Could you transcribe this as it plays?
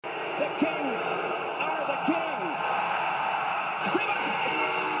The Kings are the Kings.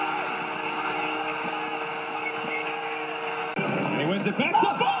 And he wins it back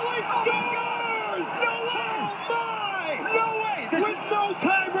to Foley. Scores! No way! Oh my! No way! With no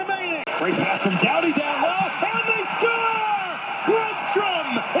time remaining. Great pass from Doughty down low, and they score!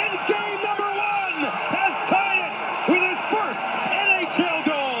 Grundstrom in game number 1 has tied it with his first NHL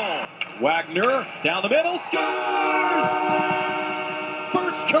goal. Wagner down the middle, scores!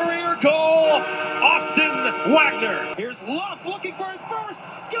 First career goal, Austin Wagner. Here's Luff looking for his first,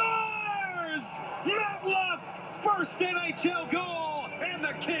 scores! Matt Luff, first NHL goal, and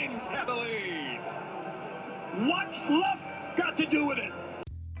the Kings have the lead. What's Luff got to do with it?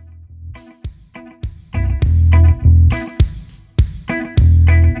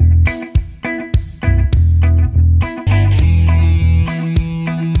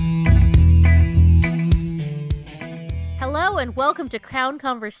 Hello and welcome to Crown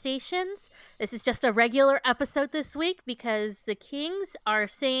Conversations. This is just a regular episode this week because the Kings are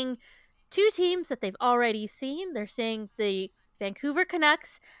seeing two teams that they've already seen. They're seeing the Vancouver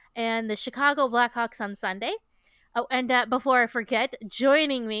Canucks and the Chicago Blackhawks on Sunday. Oh, and before I forget,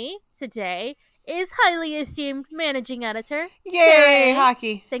 joining me today is highly esteemed managing editor, Yay, Sarah.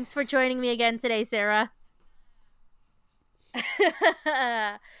 hockey. Thanks for joining me again today, Sarah.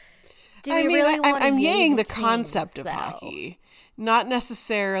 I'm yaying the Kings, concept of though? hockey, not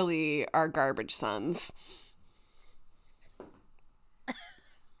necessarily our garbage sons.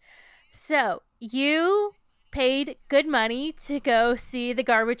 So, you paid good money to go see the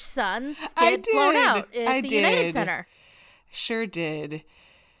Garbage Sons get blown out at the United Center. Sure did.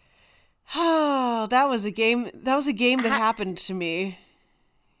 Oh, that was a game that happened to me.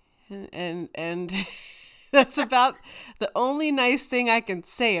 And that's about the only nice thing I can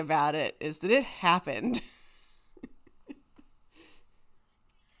say about it is that it happened.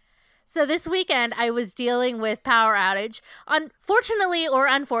 So this weekend, I was dealing with power outage. Unfortunately or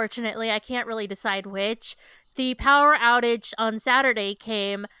unfortunately, I can't really decide which. The power outage on Saturday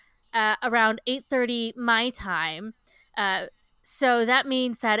came around 8:30 my time. So that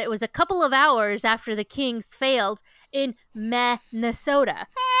means that it was a couple of hours after the Kings failed in Minnesota.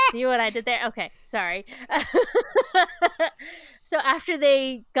 See what I did there? Okay, sorry. So after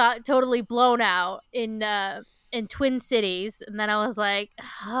they got totally blown out in Twin Cities, and then I was like,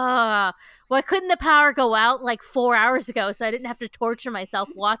 why couldn't the power go out like 4 hours ago so I didn't have to torture myself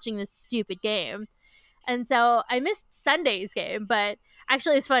watching this stupid game? And so I missed Sunday's game, but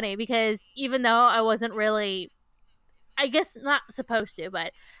actually it's funny because even though I wasn't really, I guess not supposed to,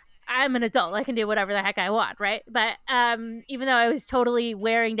 but I'm an adult. I can do whatever the heck I want, right? But even though I was totally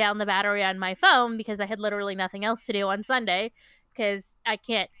wearing down the battery on my phone because I had literally nothing else to do on Sunday, because I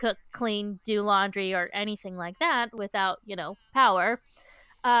can't cook, clean, do laundry, or anything like that without, power.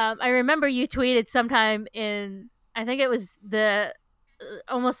 I remember you tweeted sometime in, I think it was the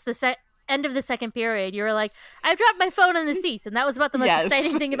almost the end of the second period. You were like, I dropped my phone in the seats, and that was about the most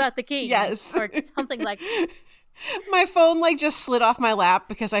exciting thing about the Kings. Yes. Or something like My phone just slid off my lap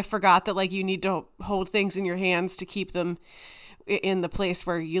because I forgot that you need to hold things in your hands to keep them in the place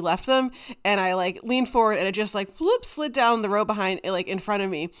where you left them, and I leaned forward and it just floop slid down the row behind in front of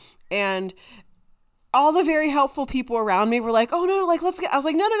me, and all the very helpful people around me were like, oh no, let's get, I was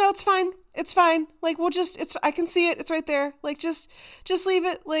like, no, it's fine, we'll just, I can see it, it's right there, just leave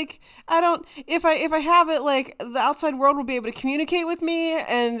it, I don't, if I have it, the outside world will be able to communicate with me,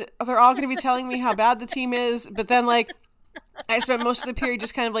 and they're all going to be telling me how bad the team is, but then I spent most of the period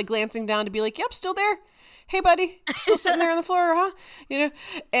just kind of glancing down to be like, yep, still there. Hey, buddy, still sitting there on the floor, huh?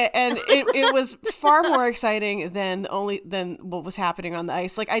 And it was far more exciting than what was happening on the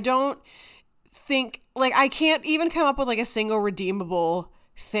ice. I don't think, I can't even come up with a single redeemable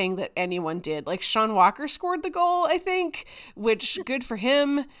thing that anyone did. Sean Walker scored the goal, I think, which good for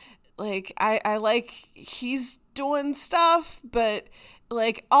him. I he's doing stuff, but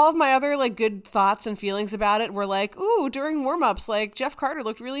all of my other good thoughts and feelings about it were ooh, during warm-ups, Jeff Carter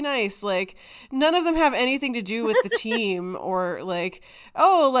looked really nice. None of them have anything to do with the team or Mike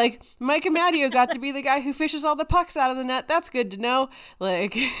Amadio got to be the guy who fishes all the pucks out of the net. That's good to know.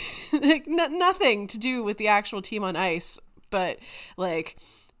 Nothing to do with the actual team on ice, but I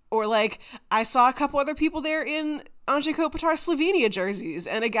saw a couple other people there in Anze Kopitar Slovenia jerseys,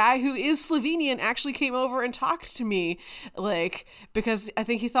 and a guy who is Slovenian actually came over and talked to me, because I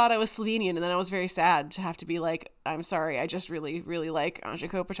think he thought I was Slovenian, and then I was very sad to have to be I'm sorry, I just really, really like Anze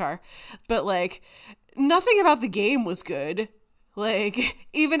Kopitar. But nothing about the game was good.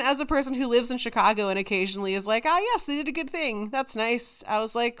 Even as a person who lives in Chicago and occasionally is yes, they did a good thing. That's nice. I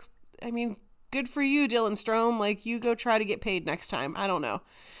was good for you, Dylan Strome. You go try to get paid next time. I don't know.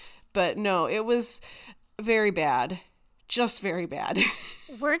 But no, it was very bad. Just very bad.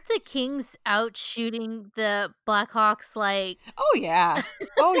 Weren't the Kings out shooting the Blackhawks like? Oh, yeah.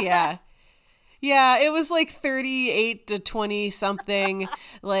 Oh, yeah. Yeah, it was like 38 to 20 something,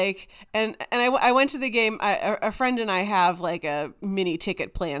 like, and I went to the game. A friend and I have like a mini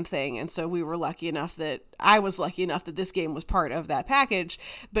ticket plan thing, and so we were lucky enough that I was lucky enough that this game was part of that package.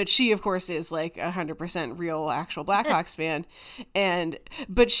 But she, of course, is like 100% real, actual Blackhawks fan,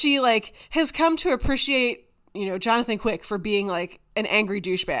 but she like has come to appreciate, you know, Jonathan Quick for being like an angry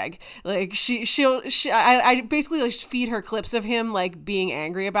douchebag. Like I basically just feed her clips of him like being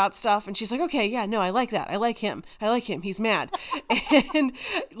angry about stuff, and she's like, okay, yeah, no, I like that. I like him. He's mad. And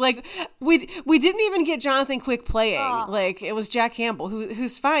like we didn't even get Jonathan Quick playing. Like it was Jack Campbell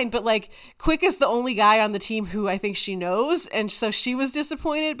who's fine, but like Quick is the only guy on the team who I think she knows, and so she was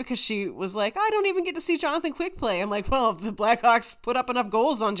disappointed because she was like, I don't even get to see Jonathan Quick play. I'm like, well, if the Blackhawks put up enough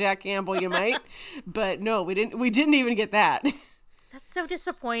goals on Jack Campbell, you might. But no, we didn't even get that. That's so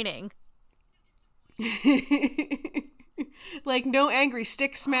disappointing. Like no angry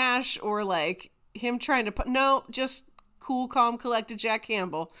stick smash or like him trying to no, just cool, calm, collected Jack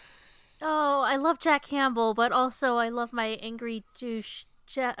Campbell. Oh, I love Jack Campbell, but also I love my angry douche,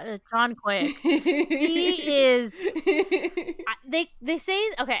 John Quick. He is. They say,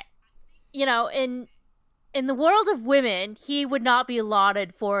 okay, you know, in the world of women, he would not be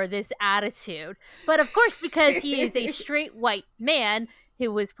lauded for this attitude. But of course, because he is a straight white man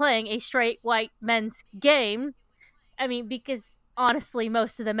who was playing a straight white men's game, I mean, because honestly,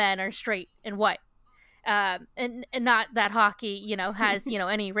 most of the men are straight and white. And not that hockey, you know, has, you know,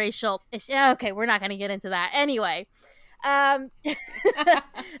 any racial issue. Okay, we're not going to get into that. Anyway,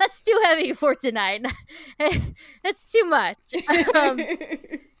 that's too heavy for tonight. That's too much.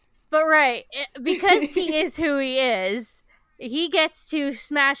 But right, because he is who he is, he gets to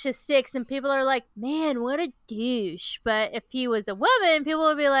smash his sticks, and people are like, man, what a douche. But if he was a woman, people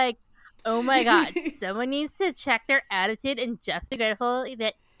would be like, oh my god, someone needs to check their attitude and just be grateful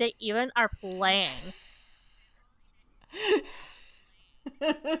that they even are playing.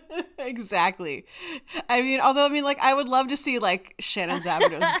 Exactly. I mean, although, I mean, like, I would love to see, like, Shannon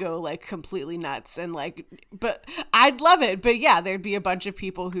Zabados go, like, completely nuts and, like, but I'd love it. But, yeah, there'd be a bunch of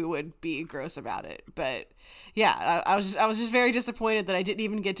people who would be gross about it. But, yeah, I was just very disappointed that I didn't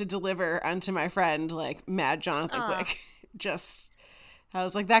even get to deliver unto my friend, like, Mad Jonathan Quick. I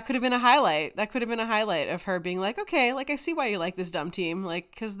was like, that could have been a highlight. That could have been a highlight of her being like, okay, like, I see why you like this dumb team.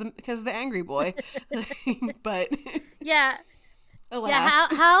 Like, because the angry boy. But, yeah. Alas. Yeah,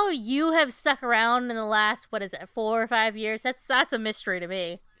 how you have stuck around in the last, 4 or 5 years, that's a mystery to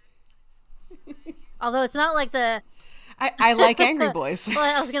me. Although it's not like the... I like angry boys.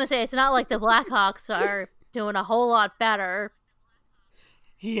 Well, I was going to say, it's not like the Blackhawks are doing a whole lot better.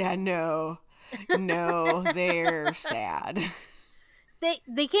 Yeah, no, they're sad. They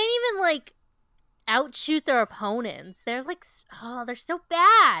can't even, like, outshoot their opponents. They're like, they're so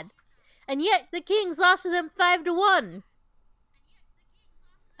bad. And yet, the Kings lost to them 5-1.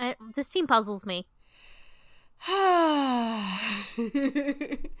 This team puzzles me. I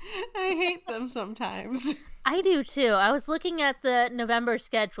hate them sometimes. I do too. I was looking at the November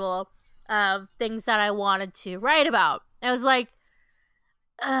schedule of things that I wanted to write about. I was like,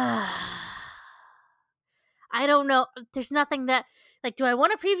 I don't know. There's nothing that, like, do I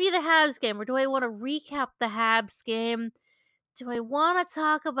want to preview the Habs game or do I want to recap the Habs game? Do I want to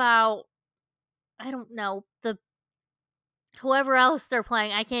talk about, I don't know, whoever else they're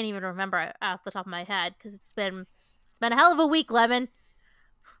playing? I can't even remember off the top of my head because it's been a hell of a week, Lemon.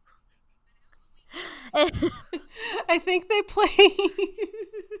 I think they play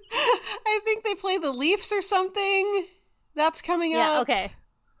the Leafs or something. That's coming up. Okay.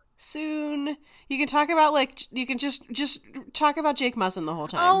 Soon. You can talk about, like, you can just talk about Jake Muzzin the whole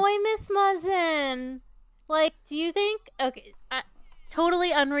time. Oh, I miss Muzzin. Like, do you think, okay,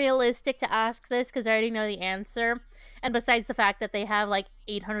 totally unrealistic to ask this because I already know the answer. And besides the fact that they have, like,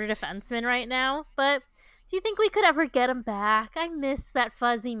 800 defensemen right now. But do you think we could ever get him back? I miss that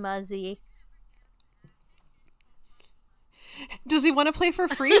fuzzy Muzzy. Does he want to play for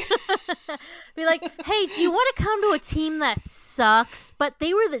free? Be like, hey, do you want to come to a team that sucks? But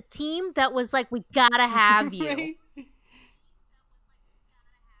they were the team that was like, we gotta have you. Right?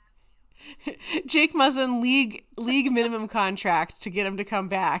 Jake Muzzin league minimum contract to get him to come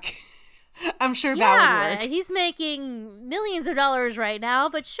back. I'm sure that would work. He's making millions of dollars right now,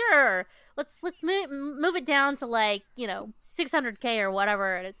 but sure, let's move it down to, like, you know, $600K or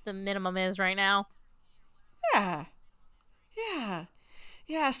whatever the minimum is right now. Yeah.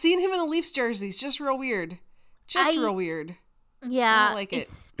 Seeing him in a Leafs jersey is just real weird. Real weird. Yeah, don't like it.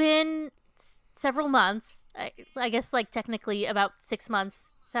 it's been several months. I guess like technically about 6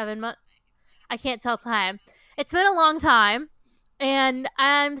 months, 7 months. I can't tell time. It's been a long time, and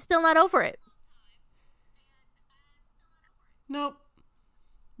I'm still not over it. Nope.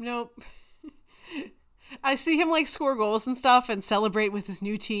 Nope. I see him like score goals and stuff and celebrate with his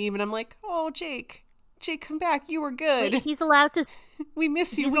new team, and I'm like, oh, Jake, come back. You were good. Wait, he's allowed to. We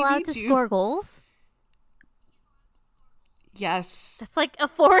miss you. He's We allowed need to you. score goals. Yes. That's like a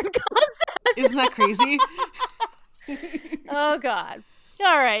foreign concept. Isn't that crazy? Oh God.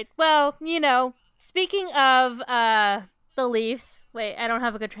 All right. Well, speaking of the Leafs. Wait, I don't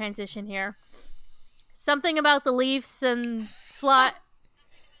have a good transition here. Something about the Leafs and fly.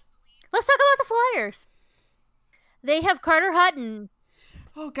 Let's talk about the Flyers. They have Carter Hutton,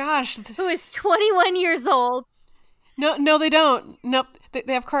 Oh gosh. who is 21 years old. No, they don't. Nope.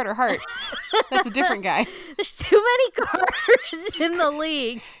 They have Carter Hart. That's a different guy. There's too many Carters in the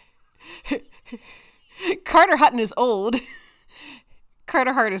league. Carter Hutton is old.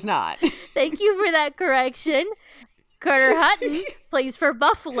 Carter Hart is not. Thank you for that correction. Carter Hutton plays for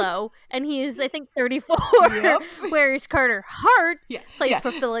Buffalo, and he is, I think, 34. Yep. Whereas Carter Hart plays Yeah.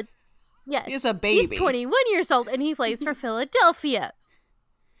 for Philadelphia. Yes, He's a baby. He's 21 years old, and he plays for Philadelphia.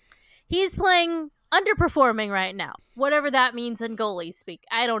 He's playing underperforming right now, whatever that means in goalie speak.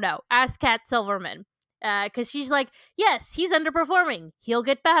 I don't know. Ask Kat Silverman, because she's like, yes, he's underperforming. He'll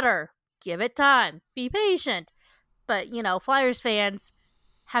get better. Give it time. Be patient. But Flyers fans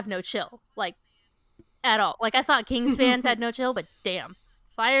have no chill, like at all. Like I thought Kings fans had no chill, but damn,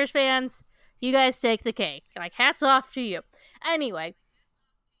 Flyers fans, you guys take the cake. Like hats off to you. Anyway,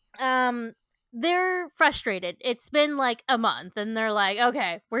 they're frustrated. It's been like a month, and they're like,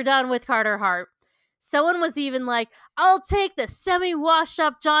 okay, we're done with Carter Hart. Someone was even like, I'll take the semi-washed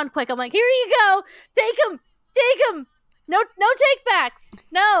up John Quick. I'm like, here you go. Take him. No take backs.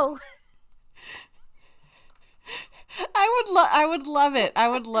 No. I would love it. I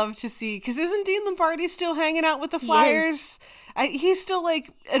would love to see, because isn't Dean Lombardi still hanging out with the Flyers? He's still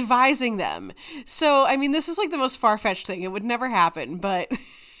like advising them. So I mean, this is like the most far-fetched thing. It would never happen, but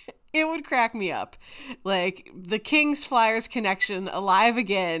it would crack me up. Like the Kings Flyers connection alive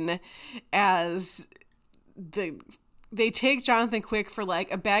again, as they take Jonathan Quick for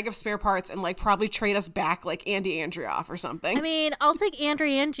like a bag of spare parts and like probably trade us back like Andy Andrioff or something. I mean, I'll take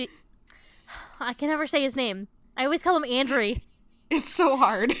Andy. I can never say his name. I always call him Andry. It's so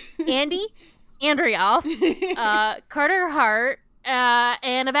hard. Andy Andrioff, Carter Hart,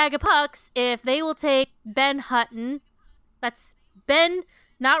 and a bag of pucks if they will take Ben Hutton. That's Ben,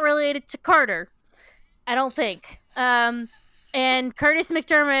 not related to Carter, I don't think. And Curtis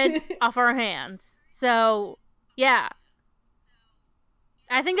McDermott off our hands. So, yeah.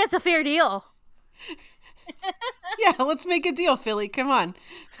 I think that's a fair deal. Yeah, let's make a deal, Philly. Come on.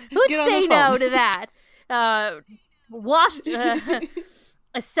 Who'd Get on say the no phone. to that? A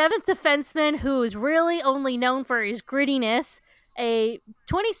seventh defenseman who is really only known for his grittiness, a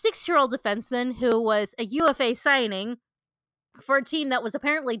 26-year-old defenseman who was a UFA signing for a team that was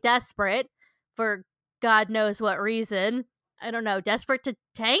apparently desperate for God knows what reason. I don't know, desperate to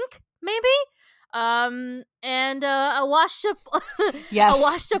tank, maybe? And a washed up Yes. a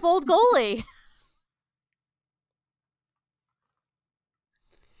washed up old goalie.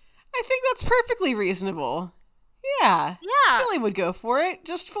 I think that's perfectly reasonable. Yeah. Yeah. Philly would go for it,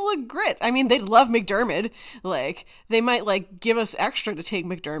 just full of grit. I mean, they'd love McDermott. Like, they might, like, give us extra to take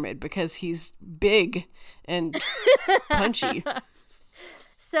McDermott because he's big and punchy.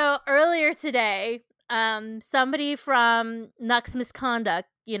 So, earlier today, somebody from Nucks Misconduct,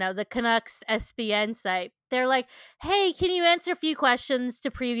 the Canucks SBN site, they're like, hey, can you answer a few questions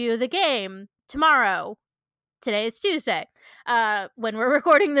to preview the game tomorrow? Today is Tuesday, when we're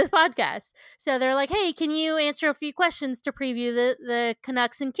recording this podcast. So they're like, hey, can you answer a few questions to preview the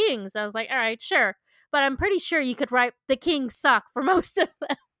Canucks and Kings? I was like, all right, sure. But I'm pretty sure you could write the Kings suck for most of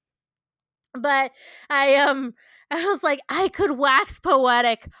them. But I was like, I could wax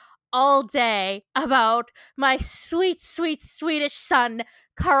poetic all day about my sweet, sweet Swedish son,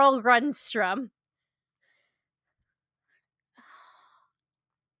 Carl Grundstrom.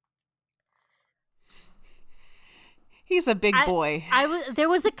 He's a big boy. There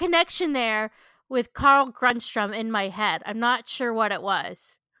was a connection there with Carl Grundstrom in my head. I'm not sure what it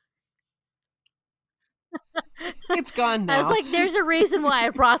was. It's gone now. I was like, there's a reason why I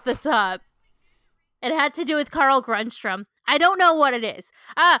brought this up. It had to do with Carl Grundstrom. I don't know what it is.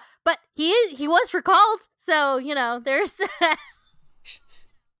 But he was recalled, so there's that.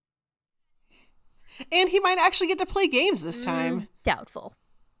 And he might actually get to play games this time. Doubtful.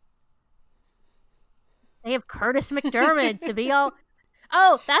 They have Curtis McDermott to be all.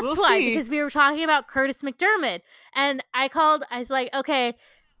 Oh, that's We'll why, see. because we were talking about Curtis McDermott. And I was like, okay,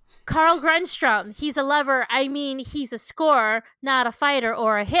 Carl Grundstrom, he's a lover. I mean, he's a scorer, not a fighter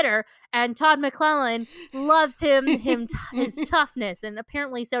or a hitter. And Todd McClellan loves his toughness. And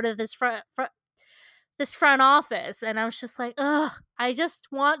apparently so did this front office. And I was just like, ugh, I just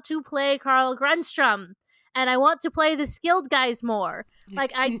want to play Carl Grundstrom. And I want to play the skilled guys more.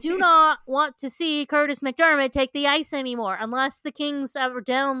 Like, I do not want to see Curtis McDermott take the ice anymore unless the Kings are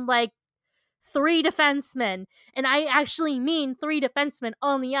down like 3 defensemen. And I actually mean 3 defensemen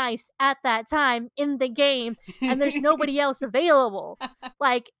on the ice at that time in the game, and there's nobody else available.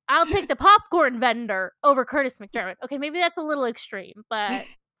 Like, I'll take the popcorn vendor over Curtis McDermott. Okay, maybe that's a little extreme, but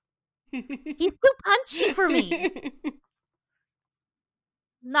he's too punchy for me.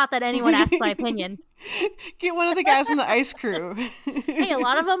 Not that anyone asked my opinion. Get one of the guys in the ice crew. Hey, a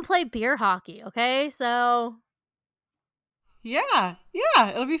lot of them play beer hockey, okay? So yeah,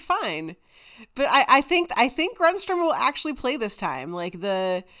 it'll be fine. But I think Grundstrom will actually play this time. Like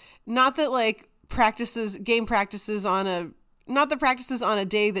not the practices on a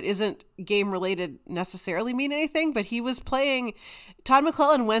day that isn't game related necessarily mean anything, but he was playing. Todd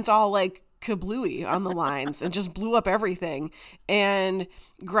McClellan went all like kablooey on the lines and just blew up everything. And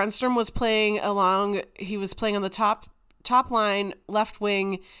Grundstrom was playing along. He was playing on the top line, left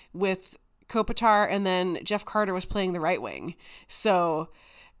wing with Kopitar, and then Jeff Carter was playing the right wing. So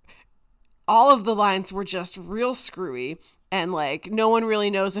all of the lines were just real screwy, and like no one really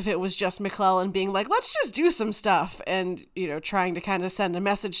knows if it was just McClellan being like, let's just do some stuff, and trying to kind of send a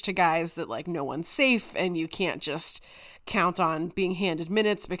message to guys that like no one's safe and you can't just count on being handed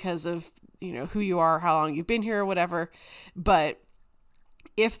minutes because of who you are, how long you've been here or whatever. But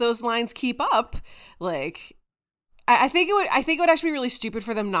if those lines keep up, like I think it would actually be really stupid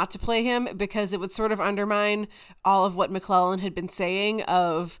for them not to play him, because it would sort of undermine all of what McClellan had been saying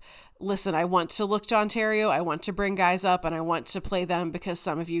of, listen, I want to look to Ontario, I want to bring guys up, and I want to play them because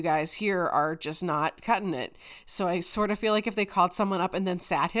some of you guys here are just not cutting it. So I sort of feel like if they called someone up and then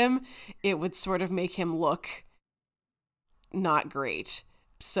sat him, it would sort of make him look not great.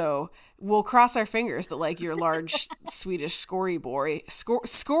 So we'll cross our fingers that like your large Swedish scory boy,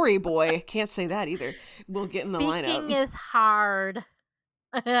 can't say that either, will get in the lineup. Speaking is hard.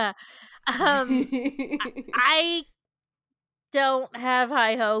 I don't have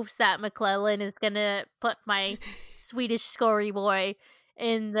high hopes that McClellan is gonna put my Swedish scory boy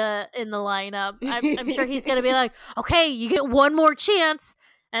in the lineup. I'm sure he's gonna be like, okay, you get one more chance.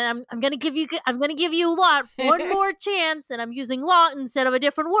 And I'm gonna give you Lot one more chance, and I'm using Lot instead of a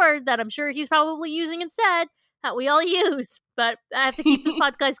different word that I'm sure he's probably using instead that we all use. But I have to keep this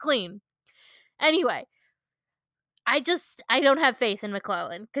podcast clean. Anyway, I don't have faith in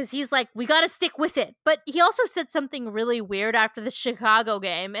McClellan, because he's like, we gotta stick with it. But he also said something really weird after the Chicago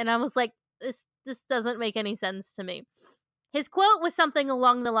game, and I was like, this doesn't make any sense to me. His quote was something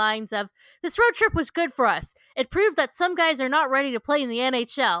along the lines of, this road trip was good for us. It proved that some guys are not ready to play in the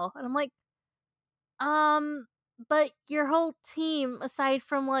NHL. And I'm like, but your whole team, aside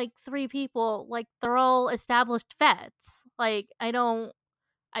from like 3 people, like they're all established vets. Like, I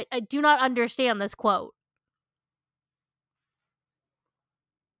do not understand this quote.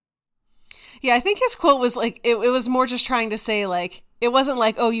 Yeah, I think his quote was like, it was more just trying to say like, it wasn't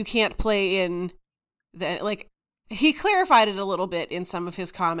like, oh, you can't play in the, like, he clarified it a little bit in some of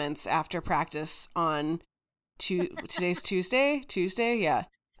his comments after practice on today's Tuesday, yeah.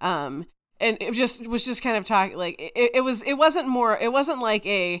 And it was just kind of talking like it wasn't like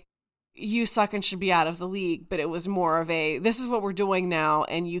a you suck and should be out of the league, but it was more of a, this is what we're doing now,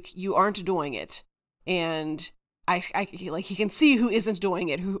 and you aren't doing it, and I like, he can see who isn't doing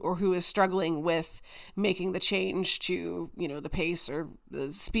it, who is struggling with making the change to, the pace or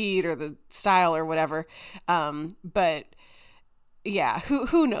the speed or the style or whatever. But yeah,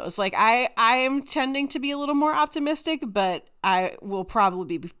 who knows? Like I am tending to be a little more optimistic, but I will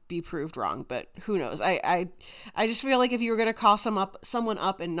probably be proved wrong. But who knows? I just feel like if you were going to call someone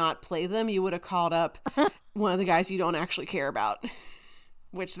up and not play them, you would have called up one of the guys you don't actually care about.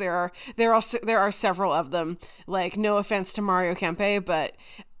 Which there are several of them. Like, no offense to Mario Kempe, but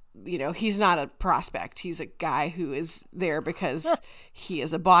he's not a prospect. He's a guy who is there because he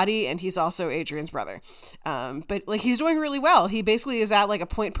is a body, and he's also Adrian's brother. But like, he's doing really well. He basically is at like a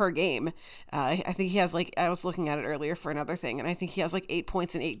point per game. I think he has like, I was looking at it earlier for another thing, and I think he has like 8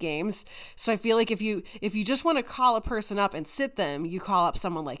 points in 8 games. So I feel like if you just want to call a person up and sit them, you call up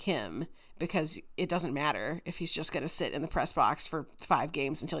someone like him, because it doesn't matter if he's just going to sit in the press box for 5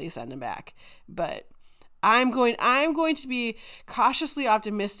 games until you send him back. But I'm going to be cautiously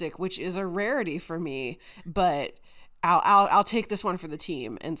optimistic, which is a rarity for me, but I'll take this one for the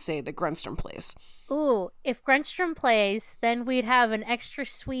team and say that Grundstrom plays. Ooh, if Grundstrom plays, then we'd have an extra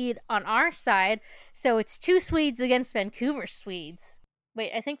Swede on our side. So it's 2 Swedes against Vancouver Swedes.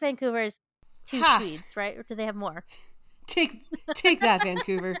 Wait, I think Vancouver is 2 Swedes, right? Or do they have more? Take that,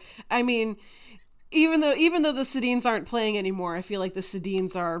 Vancouver. I mean, even though the Sedins aren't playing anymore, I feel like the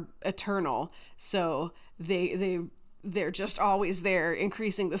Sedins are eternal. So they're just always there,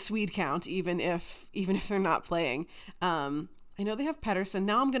 increasing the Swede count, even if they're not playing. I know they have Pettersson.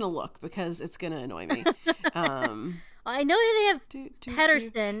 Now I'm gonna look because it's gonna annoy me. I know they have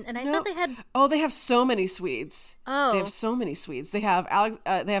Pettersson, and I thought they had. Oh, they have so many Swedes. Oh, they have so many Swedes. They have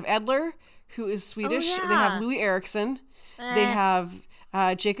They have Edler, who is Swedish. Oh, yeah. They have Louis Eriksson. They have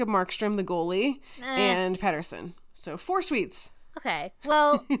Jacob Markstrom, the goalie, and Pettersson. So 4 Swedes. Okay.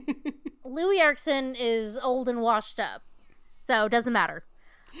 Well, Louis Eriksson is old and washed up, so it doesn't matter.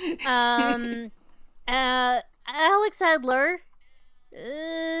 Alex Edler,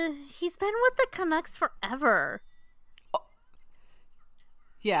 he's been with the Canucks forever.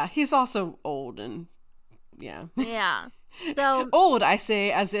 Yeah, he's also old and yeah. Yeah. So old, I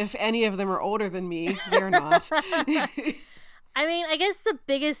say, as if any of them are older than me. They're not. I mean, I guess the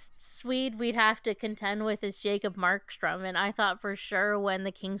biggest Swede we'd have to contend with is Jacob Markstrom, and I thought for sure when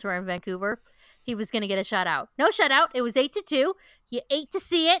the Kings were in Vancouver, he was going to get a shutout. No shutout. It was 8-2. You ate to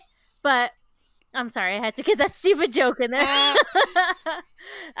see it, but I'm sorry, I had to get that stupid joke in there.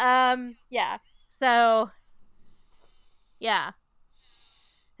 Yeah. So, yeah.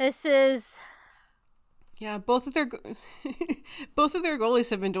 This is... Yeah, both of their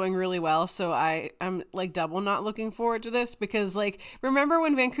goalies have been doing really well, so I'm like double not looking forward to this because like remember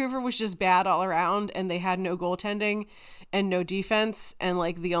when Vancouver was just bad all around and they had no goaltending and no defense and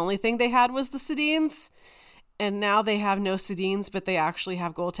like the only thing they had was the Sedins, and now they have no Sedins but they actually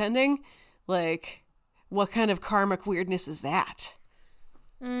have goaltending. Like, what kind of karmic weirdness is that?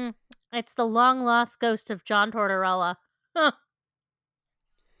 It's the long lost ghost of John Tortorella. Huh.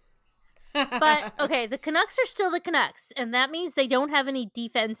 But, okay, the Canucks are still the Canucks, and that means they don't have any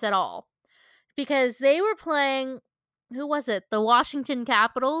defense at all. Because they were playing, who was it? The Washington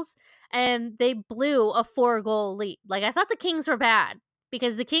Capitals, and they blew a 4-goal lead. Like, I thought the Kings were bad,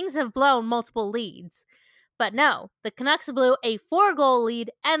 because the Kings have blown multiple leads. But no, the Canucks blew a 4-goal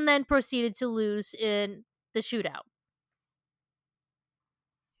lead, and then proceeded to lose in the shootout.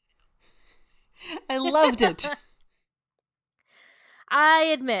 I loved it. I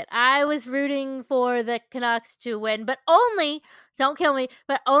admit, I was rooting for the Canucks to win, but only, don't kill me,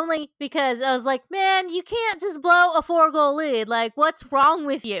 but only because I was like, man, you can't just blow a 4-goal lead. Like, what's wrong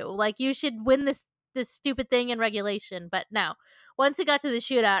with you? Like, you should win this stupid thing in regulation. But no, once it got to the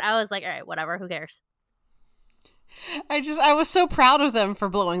shootout, I was like, all right, whatever, who cares? I was so proud of them for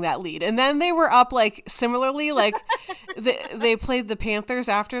blowing that lead. And then they were up like similarly, like they played the Panthers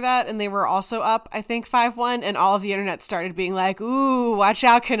after that and they were also up, I think 5-1, and all of the internet started being like, ooh, watch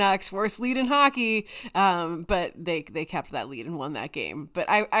out Canucks, worst lead in hockey. But they kept that lead and won that game. But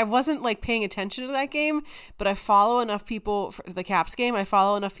I wasn't like paying attention to that game, but I follow enough people for the Caps game. I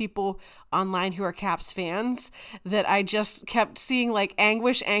follow enough people online who are Caps fans that I just kept seeing like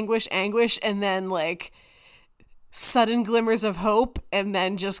anguish, and then like sudden glimmers of hope, and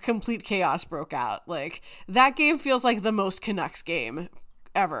then just complete chaos broke out. Like, that game feels like the most Canucks game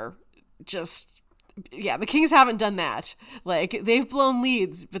ever. Just, yeah, the Kings haven't done that. Like, they've blown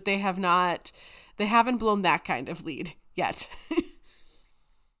leads, but they haven't blown that kind of lead yet.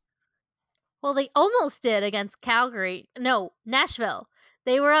 Well, they almost did against Calgary. No, Nashville.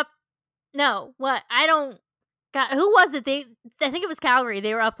 They were up. No, what? Who was it? I think it was Calgary.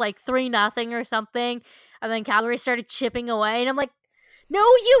 They were up like 3-0 or something. And then Calgary started chipping away. And I'm like, no,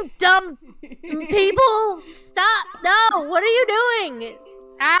 you dumb people. Stop. No, what are you doing?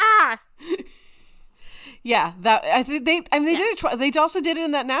 Ah. Yeah, I think they did it. They also did it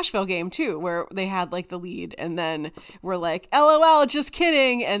in that Nashville game too, where they had like the lead and then were like, LOL, just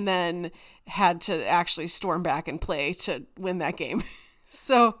kidding. And then had to actually storm back and play to win that game.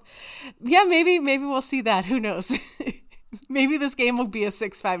 So yeah, maybe we'll see that. Who knows? Maybe this game will be a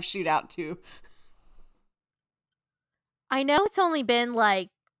 6-5 shootout too. I know it's only been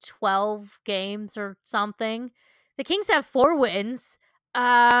like 12 games or something. The Kings have 4 wins.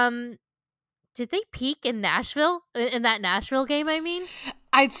 Did they peak in Nashville? In that Nashville game, I mean?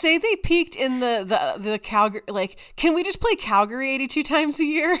 I'd say they peaked in the Calgary. Like, can we just play Calgary 82 times a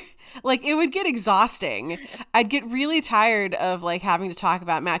year? Like, it would get exhausting. I'd get really tired of like having to talk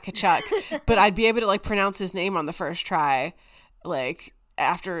about Matt Tkachuk, but I'd be able to like pronounce his name on the first try. Like,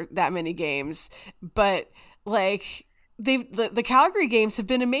 after that many games. But like the Calgary games have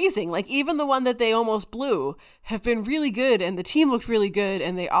been amazing. Like even the one that they almost blew have been really good, and the team looked really good,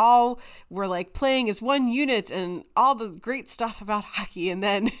 and they all were like playing as one unit and all the great stuff about hockey. And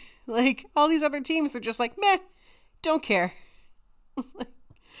then like all these other teams are just like, meh, don't care.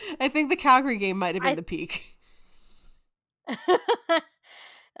 I think the Calgary game might have been the peak.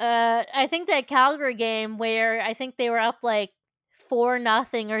 I think that Calgary game where I think they were up like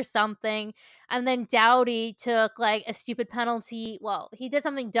 4-0 or something, and then Doughty took like a stupid penalty. Well, he did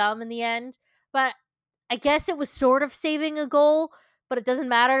something dumb in the end, but I guess it was sort of saving a goal, but it doesn't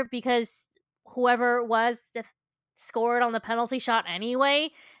matter because whoever it was scored on the penalty shot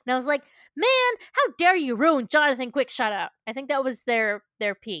anyway. And I was like, man, how dare you ruin Jonathan Quick shutout? I think that was their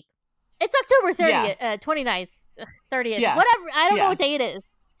peak. It's October 30th, 29th, 30th, whatever. I don't know what day it is,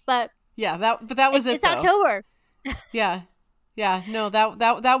 but yeah, that was it. It's October. Yeah. No,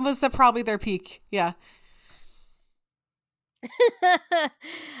 that was probably their peak. Yeah.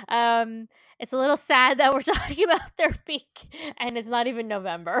 It's a little sad that we're talking about their peak, and it's not even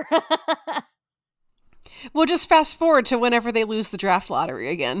November. We'll just fast forward to whenever they lose the draft lottery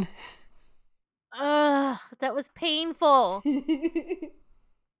again. That was painful.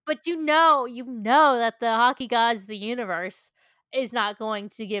 But you know that the hockey gods of the universe is not going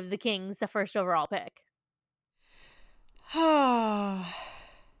to give the Kings the first overall pick. Yeah.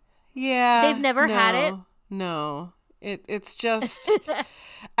 They've never had it. No. It's just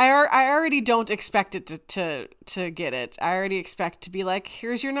I already don't expect it to get it. I already expect to be like,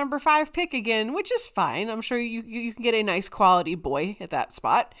 here's your number 5 pick again, which is fine. I'm sure you can get a nice quality boy at that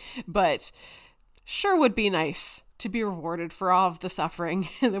spot, but sure would be nice to be rewarded for all of the suffering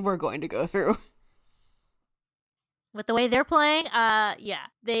that we're going to go through. With the way they're playing, yeah,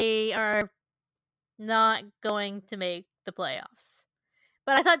 they are not going to make the playoffs.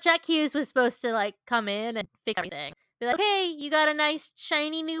 But I thought Jack Hughes was supposed to like come in and fix everything. Be like, hey, you got a nice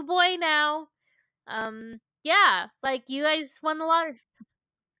shiny new boy now. Yeah, like you guys won the lottery.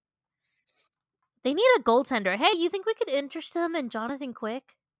 They need a goaltender. Hey, you think we could interest them in Jonathan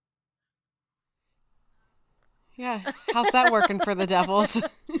Quick? Yeah, how's that working for the Devils?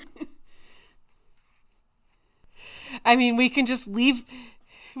 I mean, we can just leave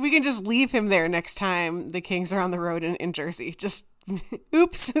him there next time the Kings are on the road in Jersey. Just,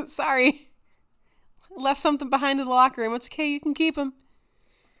 oops, sorry. Left something behind in the locker room. It's okay, you can keep him.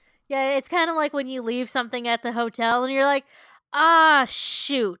 Yeah, it's kind of like when you leave something at the hotel and you're like,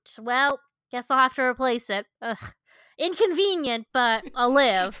 shoot. Well, guess I'll have to replace it. Ugh. Inconvenient, but I'll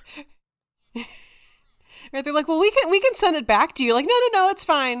live. Right, they're like, well, we can send it back to you. Like, no, it's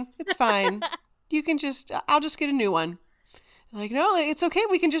fine. It's fine. I'll just get a new one. Like, no, it's okay.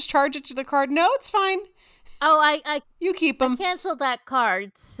 We can just charge it to the card. No, it's fine. Oh, you keep them. I canceled that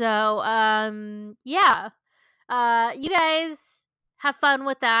card. So, yeah. You guys have fun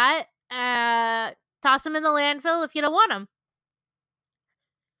with that. Toss them in the landfill if you don't want them.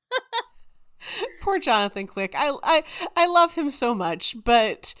 Poor Jonathan Quick. I love him so much,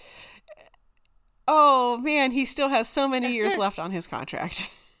 but oh man, he still has so many years left on his contract.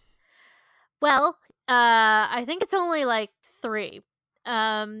 Well, I think it's only like 3.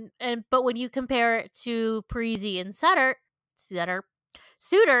 But when you compare it to Parise and Suter,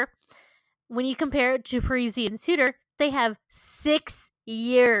 when you compare it to Parise and Suter, they have 6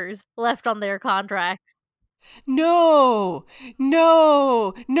 years left on their contracts. No,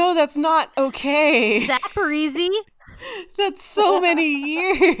 that's not okay. Zach Parise. That's so many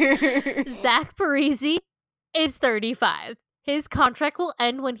years. Zach Parise is 35. His contract will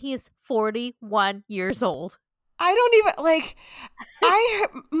end when he is 41 years old. I don't even, like,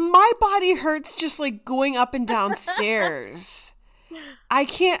 my body hurts just, like, going up and down stairs. I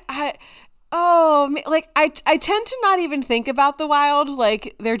tend to not even think about the Wild.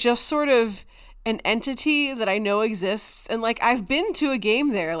 Like, they're just sort of an entity that I know exists. And, like, I've been to a game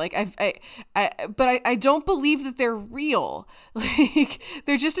there. Like, but I don't believe that they're real. Like,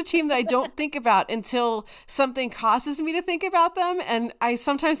 they're just a team that I don't think about until something causes me to think about them. And I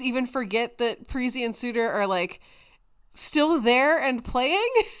sometimes even forget that Parise and Suter are, like, still there and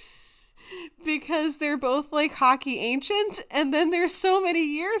playing because they're both, like, hockey ancient. And then there's so many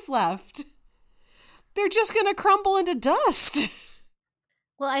years left. They're just going to crumble into dust.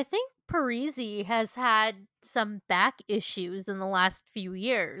 Well, I think Parise has had some back issues in the last few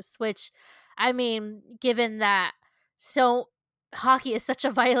years, which, I mean, given that hockey is such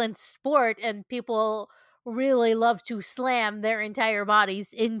a violent sport and people really love to slam their entire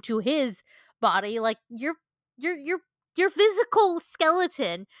bodies into his body, like you're your physical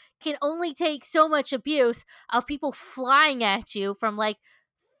skeleton can only take so much abuse of people flying at you from like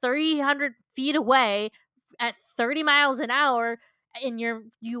 300 feet away at 30 miles an hour, and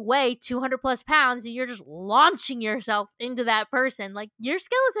you weigh 200 plus pounds, and you're just launching yourself into that person. Like, your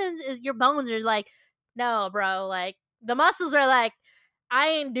skeleton your bones are like, no, bro. Like, the muscles are like, I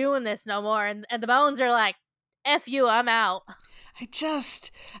ain't doing this no more, and the bones are like, F you, I'm out.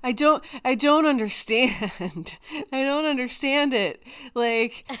 I don't understand. I don't understand it.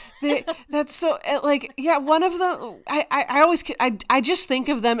 Like, that's so, like, yeah, one of them, I just think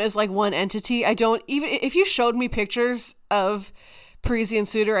of them as like one entity. I don't, even if you showed me pictures of Parisi and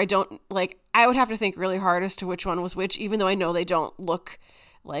Suter, I would have to think really hard as to which one was which, even though I know they don't look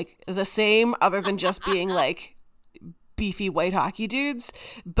like the same, other than just being like beefy white hockey dudes.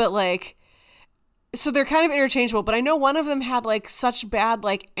 But like, so they're kind of interchangeable, but I know one of them had like such bad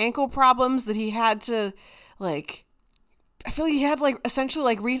like ankle problems that he had to like, I feel like he had like essentially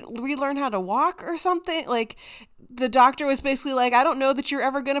like relearn how to walk or something. Like, the doctor was basically like, I don't know that you're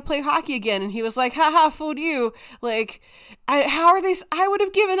ever going to play hockey again. And he was like, haha, fooled you. Like, I would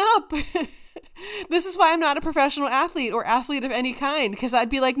have given up. This is why I'm not a professional athlete or athlete of any kind. 'Cause I'd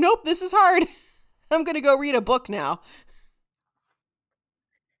be like, nope, this is hard. I'm going to go read a book now.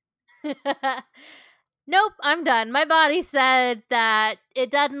 Nope, I'm done. My body said that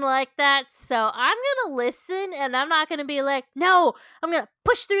it doesn't like that, so I'm gonna listen, and I'm not gonna be like, no, I'm gonna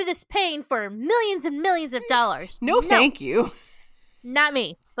push through this pain for millions and millions of dollars. No, thank you. Not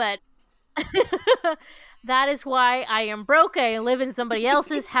me, but that is why I am broke. I live in somebody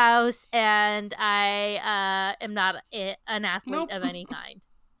else's house, and I am not an athlete of any kind.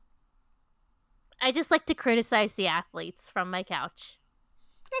 I just like to criticize the athletes from my couch.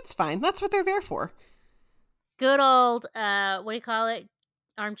 That's fine. That's what they're there for. Good old, what do you call it?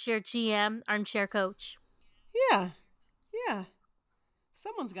 Armchair GM, armchair coach. Yeah.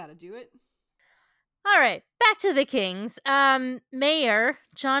 Someone's got to do it. All right, back to the Kings. Mayor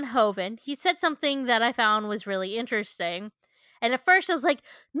John Hoven, he said something that I found was really interesting. And at first I was like,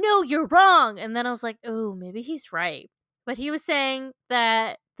 no, you're wrong. And then I was like, oh, maybe he's right. But he was saying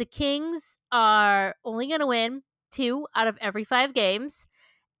that the Kings are only going to win 2 out of every 5 games,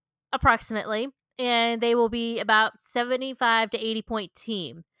 approximately. And they will be about 75 to 80 point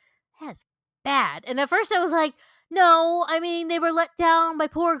team. That's bad. And at first I was like, no, I mean, they were let down by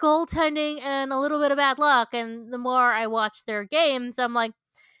poor goaltending and a little bit of bad luck. And the more I watch their games, I'm like,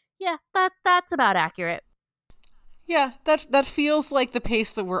 yeah, that's about accurate. Yeah, that feels like the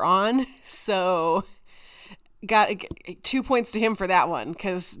pace that we're on. So got 2 points to him for that one,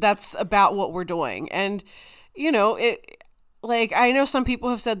 because that's about what we're doing. And, you know, like, I know some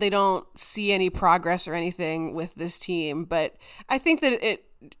people have said they don't see any progress or anything with this team, but I think that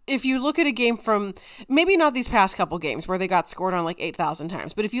if you look at a game from, maybe not these past couple games where they got scored on like 8,000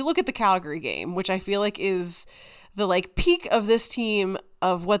 times, but if you look at the Calgary game, which I feel like is the like peak of this team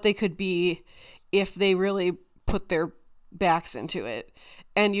of what they could be if they really put their backs into it,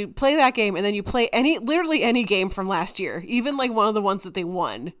 and you play that game and then you play literally any game from last year, even like one of the ones that they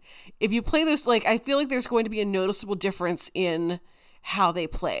won. If you play this, like, I feel like there's going to be a noticeable difference in how they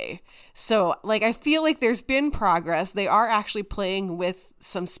play. So, like, I feel like there's been progress. They are actually playing with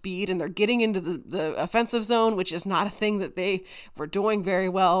some speed, and they're getting into the offensive zone, which is not a thing that they were doing very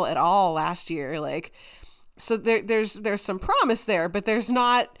well at all last year. Like, so there's some promise there, but there's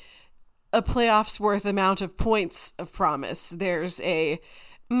not a playoffs worth amount of points of promise. There's a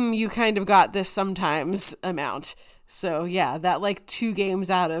you kind of got this sometimes amount. So yeah, that like 2 games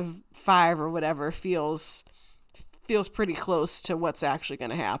out of 5 or whatever feels pretty close to what's actually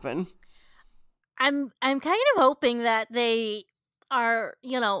going to happen. I'm kind of hoping that they are,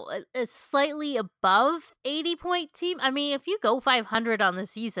 a slightly above 80 point team. I mean, if you go 500 on the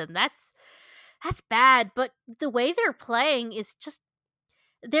season, that's bad, but the way they're playing is just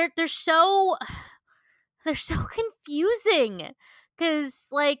they're so confusing, cuz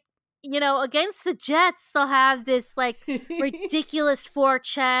like, against the Jets, they'll have this like ridiculous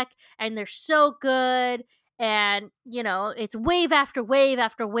forecheck, and they're so good, and it's wave after wave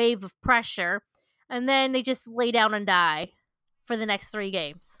after wave of pressure, and then they just lay down and die for the next 3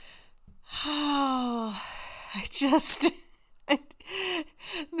 games. Oh,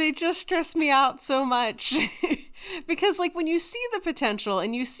 they just stress me out so much. Because like when you see the potential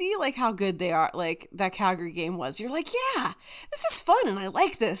and you see like how good they are, like that Calgary game was, you're like, yeah, this is fun and I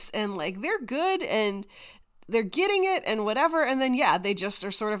like this, and like they're good and they're getting it and whatever. And then yeah, they just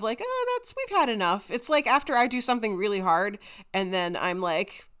are sort of like, oh, we've had enough. It's like after I do something really hard and then I'm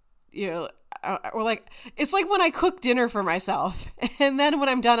like, or like, it's like when I cook dinner for myself and then when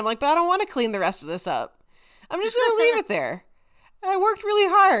I'm done, I'm like, but I don't want to clean the rest of this up. I'm just going to leave it there. I worked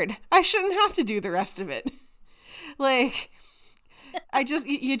really hard. I shouldn't have to do the rest of it. Like,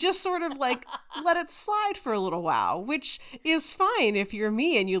 you just sort of like let it slide for a little while, which is fine if you're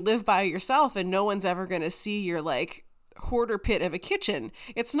me and you live by yourself and no one's ever going to see your like hoarder pit of a kitchen.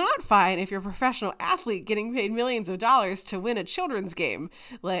 It's not fine if you're a professional athlete getting paid millions of dollars to win a children's game.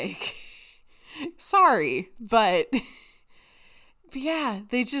 Like, sorry, but yeah,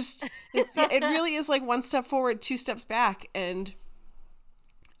 it really is like one step forward, two steps back, and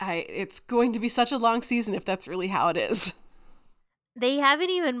it's going to be such a long season if that's really how it is. They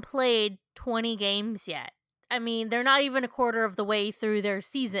haven't even played 20 games yet. I mean, they're not even a quarter of the way through their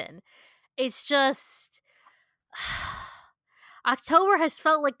season. It's just October has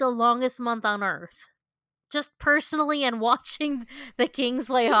felt like the longest month on earth. Just personally and watching the Kings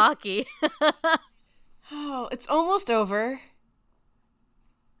play hockey. Oh, it's almost over.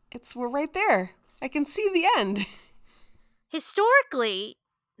 We're right there. I can see the end. Historically,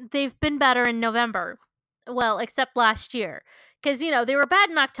 they've been better in November. Well, except last year. Because, they were bad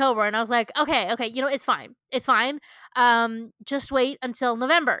in October, and I was like, okay, it's fine. It's fine. Just wait until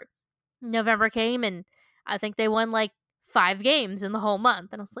November. November came, and I think they won, 5 games in the whole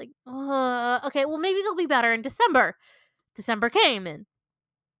month. And I was like, okay, well, maybe they'll be better in December. December came, and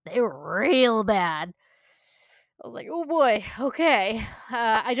they were real bad. I was like, oh boy, okay.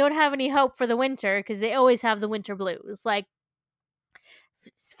 I don't have any hope for the winter, because they always have the winter blues. Like,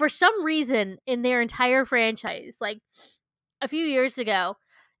 for some reason, in their entire franchise, a few years ago,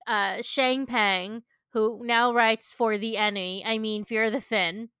 Shang Peng, who now writes for the Fear the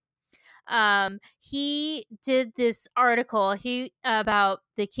Fin, he did this article about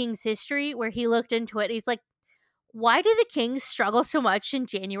the Kings' history where he looked into it. He's like, why do the Kings struggle so much in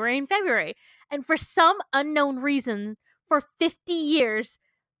January and February? And for some unknown reason, for 50 years,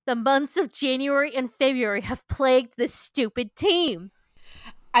 the months of January and February have plagued this stupid team.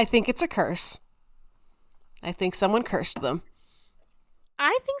 I think it's a curse. I think someone cursed them.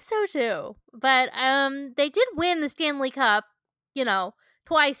 I think so too. But they did win the Stanley Cup,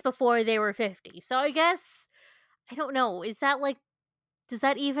 twice before they were 50. So I guess, I don't know. Is that does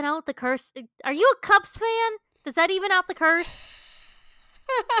that even out the curse? Are you a Cubs fan? Does that even out the curse?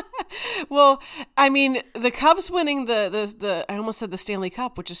 Well, I mean, the Cubs winning the I almost said the Stanley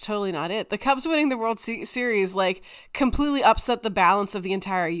Cup, which is totally not it. The Cubs winning the World Series completely upset the balance of the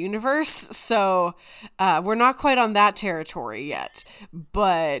entire universe. So we're not quite on that territory yet.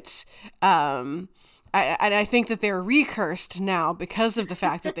 But I think that they're recursed now because of the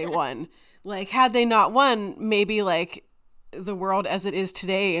fact that they won. Had they not won, maybe the world as it is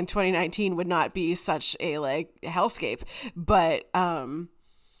today in 2019 would not be such a hellscape. But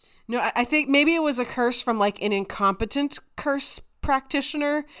no, I think maybe it was a curse from an incompetent curse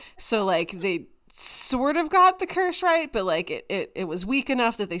practitioner. So they sort of got the curse right, but it was weak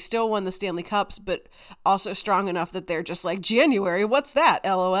enough that they still won the Stanley Cups, but also strong enough that they're just January, what's that?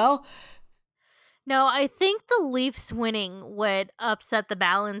 LOL. No, I think the Leafs winning would upset the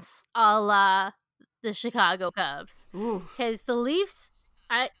balance a la the Chicago Cubs. Because the Leafs,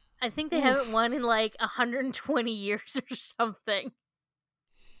 I think they haven't won in 120 years or something.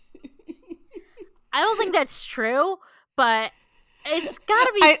 I don't think that's true, but it's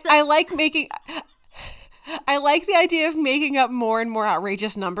gotta be. I like the idea of making up more and more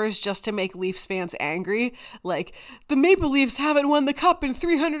outrageous numbers just to make Leafs fans angry. The Maple Leafs haven't won the Cup in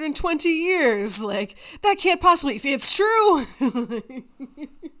 320 years. That can't possibly. It's true.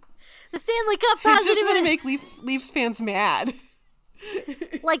 The Stanley Cup hasn't just even... want to make Leafs fans mad.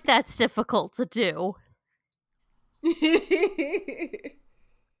 That's difficult to do.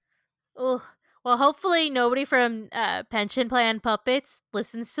 Oh, well, hopefully nobody from Pension Plan Puppets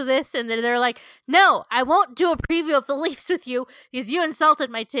listens to this, and they're like, no, I won't do a preview of the Leafs with you because you insulted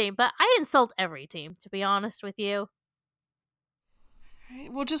my team. But I insult every team, to be honest with you.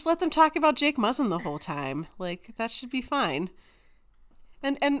 Well, just let them talk about Jake Muzzin the whole time. That should be fine.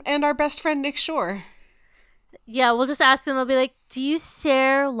 And our best friend Nick Shore. Yeah, we'll just ask them. We'll be like, do you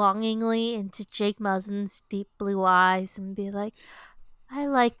stare longingly into Jake Muzzin's deep blue eyes and be like, I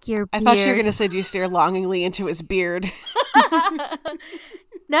like your beard. I thought you were going to say, do you stare longingly into his beard?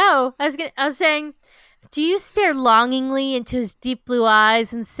 No, I was saying, do you stare longingly into his deep blue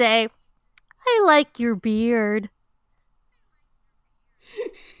eyes and say, I like your beard?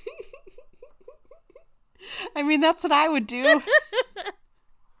 I mean, that's what I would do.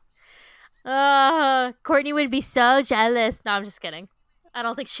 Courtney would be so jealous. No, I'm just kidding. I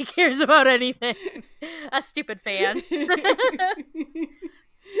don't think she cares about anything. A stupid fan.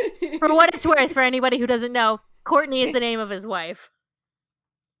 For what it's worth, for anybody who doesn't know, Courtney is the name of his wife.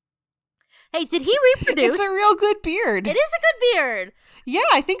 Hey, did he reproduce? It's a real good beard. It is a good beard. Yeah,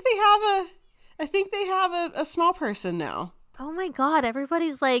 I think they have a small person now. Oh my god,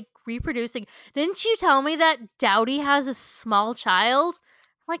 everybody's like reproducing. Didn't you tell me that Dowdy has a small child?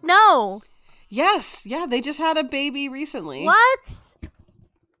 Like, no. Yes, yeah, they just had a baby recently. What?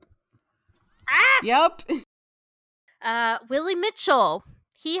 Yep. Willie Mitchell.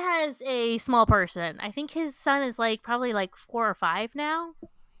 He has a small person. I think his son is like probably like 4 or 5 now.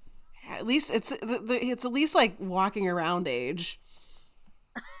 At least it's at least like walking around age.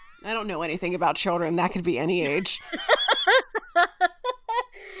 I don't know anything about children. That could be any age.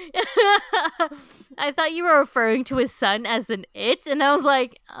 I thought you were referring to his son as an it, and I was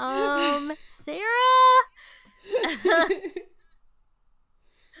like, Sarah?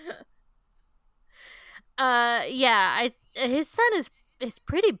 Yeah, his son is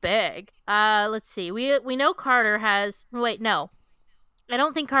pretty big. Let's see. We know Carter has. Wait, no, I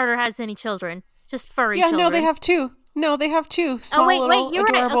don't think Carter has any children. Just furry children. No, they have two. No, they have two small, little, you're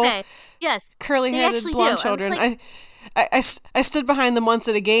adorable, right. Okay, yes, curly-headed blonde children. I stood behind them once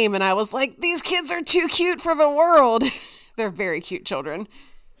at a game, and I was like, these kids are too cute for the world. They're very cute children.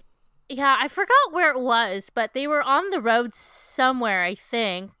 Yeah, I forgot where it was, but they were on the road somewhere, I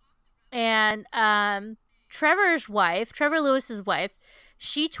think. And Trevor Lewis's wife,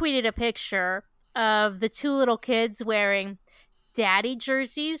 she tweeted a picture of the two little kids wearing daddy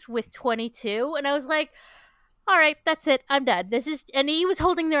jerseys with 22, and I was like, all right, that's it, I'm done. And he was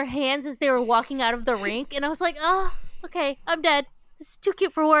holding their hands as they were walking out of the rink, and I was like, oh, okay, I'm dead. This is too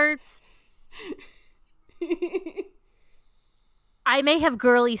cute for words. I may have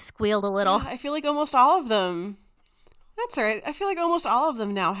girly squealed a little. Yeah, I feel like almost all of them. That's all right. I feel like almost all of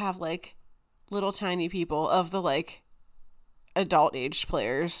them now have like little tiny people of the like adult aged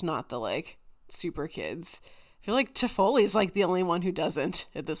players, not the like super kids. I feel like Toffoli's like the only one who doesn't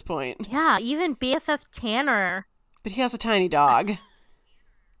at this point. Yeah, even BFF Tanner. But he has a tiny dog.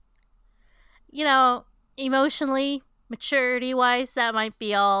 You know, emotionally, maturity-wise, that might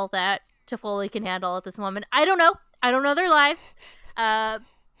be all that Toffoli can handle at this moment. I don't know. I don't know their lives.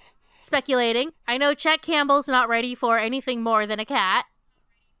 Speculating. I know Chet Campbell's not ready for anything more than a cat.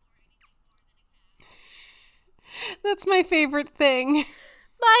 That's my favorite thing.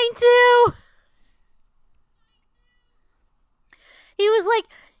 Mine too. He was like,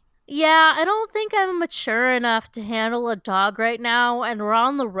 yeah, I don't think I'm mature enough to handle a dog right now, and we're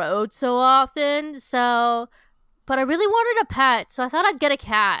on the road so often, but I really wanted a pet, so I thought I'd get a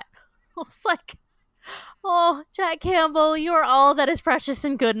cat. I was like, oh, Jack Campbell, you are all that is precious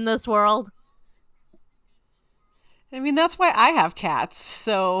and good in this world. I mean, that's why I have cats,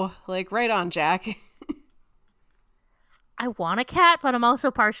 so, like, right on, Jack. I want a cat, but I'm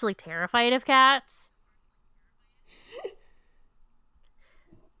also partially terrified of cats.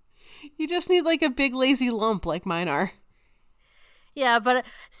 You just need, like, a big lazy lump like mine are. Yeah, but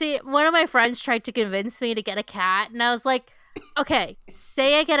see, one of my friends tried to convince me to get a cat, and I was like, okay,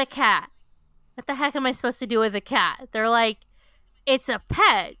 say I get a cat. What the heck am I supposed to do with a cat? They're like, it's a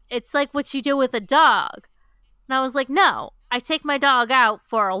pet. It's like what you do with a dog. And I was like, no, I take my dog out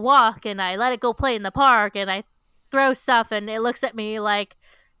for a walk, and I let it go play in the park, and I throw stuff, and it looks at me like,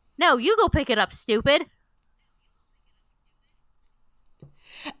 no, you go pick it up, stupid.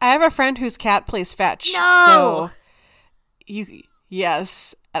 I have a friend whose cat plays fetch. No! So,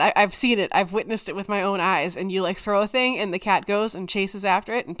 yes. And I've seen it. I've witnessed it with my own eyes. And you, like, throw a thing, and the cat goes and chases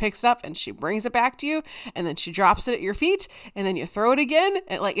after it and picks it up, and she brings it back to you, and then she drops it at your feet, and then you throw it again,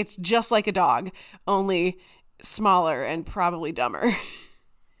 and, like, it's just like a dog, only smaller and probably dumber.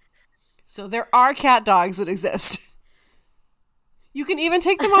 So there are cat dogs that exist. You can even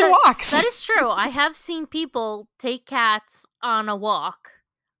take them on walks. That is true. I have seen people take cats on a walk.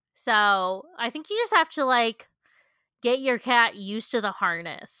 So I think you just have to, like, get your cat used to the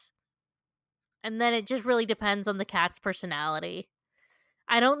harness. And then it just really depends on the cat's personality.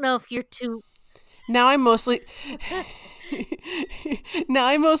 I don't know if you're too... Now I'm mostly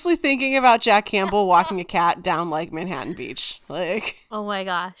thinking about Jack Campbell walking a cat down, like, Manhattan Beach. Like, oh my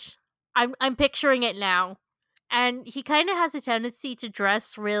gosh. I'm picturing it now. And he kind of has a tendency to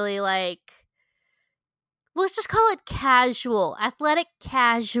dress really, like... let's just call it casual, athletic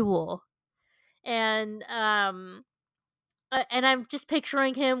casual. And I'm just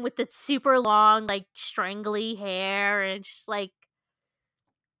picturing him with the super long, like, strangly hair, and just, like,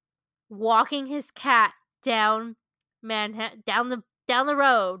 walking his cat down Manhattan, down the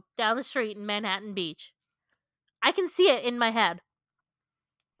road, down the street in Manhattan Beach. I can see it in my head.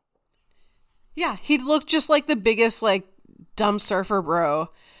 yeah, he'd look just like the biggest, like, dumb surfer bro.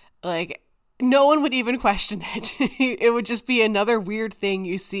 Like, no one would even question it. It would just be another weird thing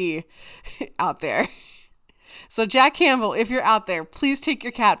you see out there. So Jack Campbell, if you're out there, please take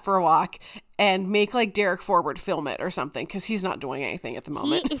your cat for a walk and make like Derek Forward film it or something, because he's not doing anything at the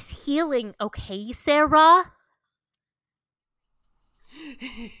moment. He is healing, okay, Sarah?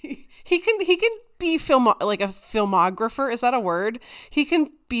 He can be like a filmographer. Is that a word? He can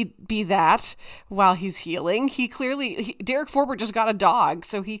be that while he's healing. Derek Forward just got a dog,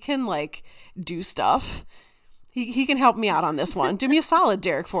 so he can like do stuff. He can help me out on this one. Do me a solid,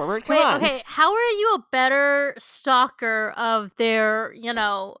 Derek Forward. Come on. Okay, how are you a better stalker of their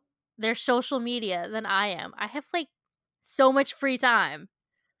social media than I am? I have like so much free time.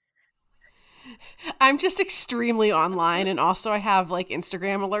 I'm just extremely online, and also I have like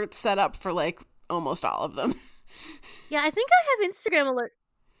Instagram alerts set up for like almost all of them. Yeah, I think I have Instagram alert.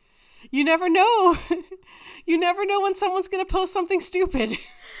 You never know. You never know when someone's going to post something stupid.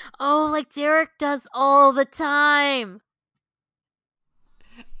 Oh, like Derek does all the time.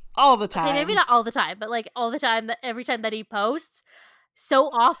 All the time. Okay, maybe not all the time, but like all the time, that every time that he posts, so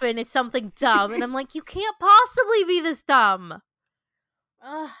often it's something dumb, and I'm like, you can't possibly be this dumb.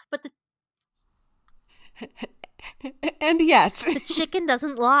 But and yet the chicken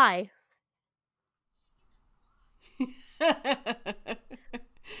doesn't lie.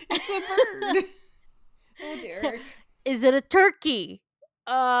 It's a bird. Oh, Derek. Is it a turkey?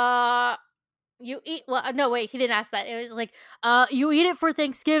 You eat. Well, no, wait. He didn't ask that. It was like, you eat it for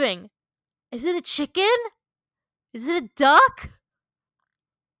Thanksgiving. Is it a chicken? Is it a duck?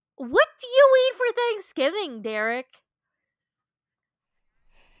 What do you eat for Thanksgiving, Derek?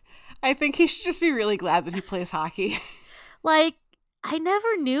 I think he should just be really glad that he plays hockey. Like, I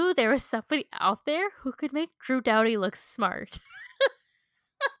never knew there was somebody out there who could make Drew Doughty look smart.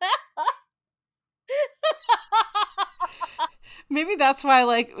 Maybe that's why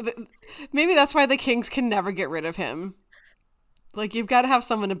the Kings can never get rid of him. Like, you've got to have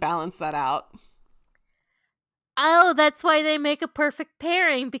someone to balance that out. Oh, that's why they make a perfect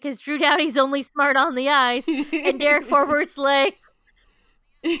pairing, because Drew Doughty's only smart on the ice, and Derek Forward's like,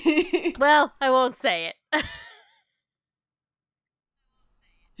 well, I won't say it.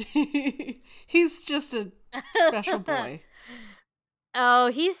 He's just a special boy.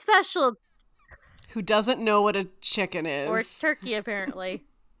 Oh, he's special. Who doesn't know what a chicken is. Or turkey, apparently.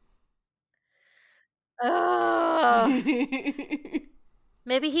 Oh.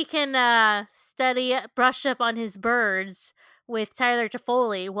 Maybe he can brush up on his birds with Tyler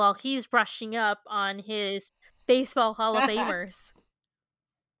Toffoli while he's brushing up on his Baseball Hall of Famers.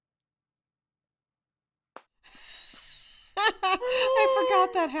 I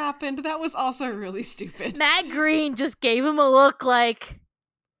forgot that happened. That was also really stupid. Matt Green just gave him a look like,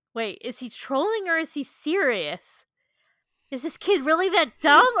 wait, is he trolling or is he serious? Is this kid really that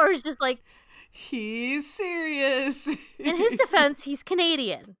dumb, or is just like... He's serious. In his defense, he's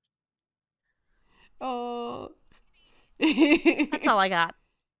Canadian. Oh. That's all I got.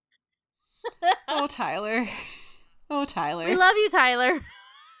 Oh, Tyler. Oh, Tyler. We love you, Tyler.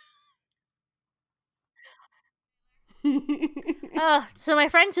 So my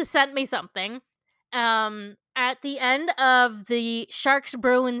friend just sent me something. At the end of the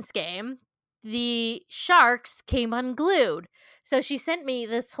Sharks-Bruins game, the Sharks came unglued. So she sent me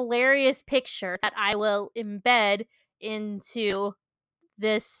this hilarious picture that I will embed into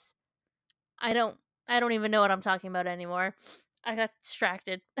this. I don't even know what I'm talking about anymore. I got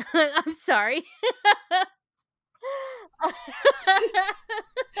distracted. I'm sorry.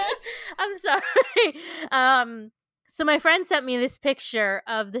 I'm sorry. So my friend sent me this picture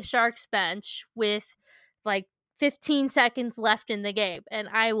of the Sharks bench with like 15 seconds left in the game, and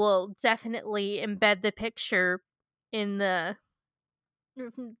I will definitely embed the picture in the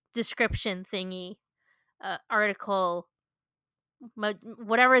description thingy, article,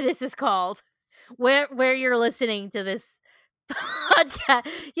 whatever this is called, where you're listening to this podcast.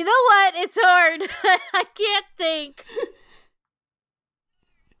 You know what? It's hard. I can't think.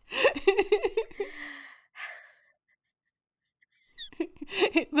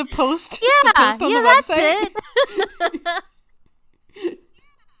 The post. Yeah, the post on the website. That's it.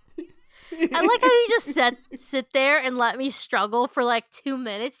 I like how you just sit there and let me struggle for like 2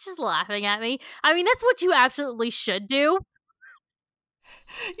 minutes just laughing at me. I mean, that's what you absolutely should do.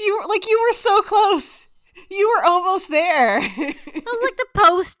 You were so close. You were almost there. It was like the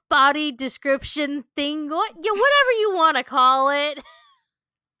post body description thing. Whatever you want to call it.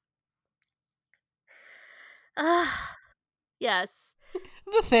 Yes.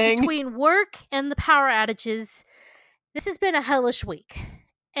 The thing. Between work and the power outages, this has been a hellish week.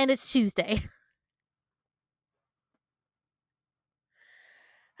 And it's Tuesday.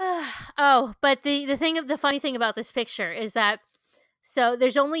 Oh, but the funny thing about this picture is that so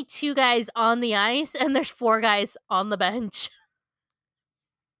there's only 2 guys on the ice and there's 4 guys on the bench.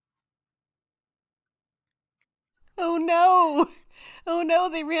 Oh no. Oh no,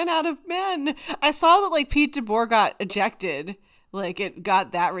 they ran out of men. I saw that like Pete DeBoer got ejected. Like it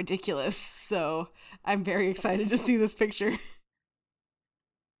got that ridiculous. So I'm very excited to see this picture.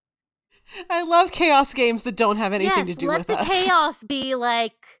 I love chaos games that don't have anything to do let with the us. chaos be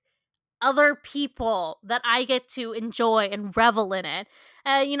like other people that I get to enjoy and revel in it.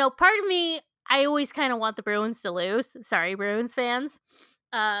 Part of me, I always kind of want the Bruins to lose. Sorry, Bruins fans.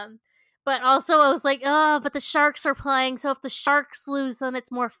 Um, but also I was like, oh, but the Sharks are playing, so if the Sharks lose, then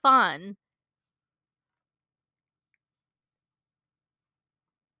it's more fun.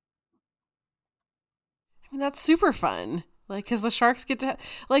 I mean, that's super fun. Like, because the Sharks get to,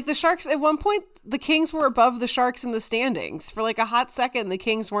 like, the Sharks, at one point, the Kings were above the Sharks in the standings. For like a hot second, the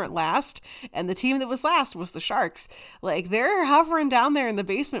Kings weren't last, and the team that was last was the Sharks. Like, they're hovering down there in the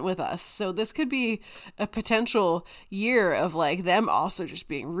basement with us. So this could be a potential year of, like, them also just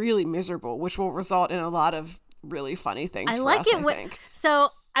being really miserable, which will result in a lot of really funny things for us, I think. So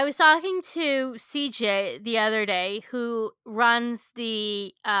I was talking to CJ the other day, who runs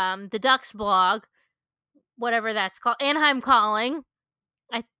the Ducks blog, whatever that's called, Anaheim Calling.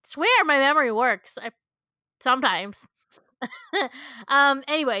 I swear my memory works. Sometimes.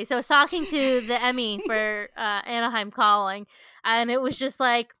 Anyway, so I was talking to the Emmy for Anaheim Calling, and it was just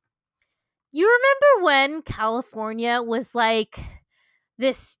like, you remember when California was like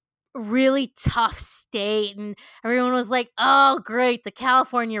this really tough state, and everyone was like, oh, great, the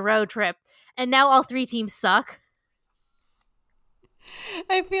California road trip, and now all 3 teams suck?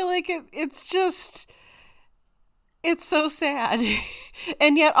 I feel like it's so sad.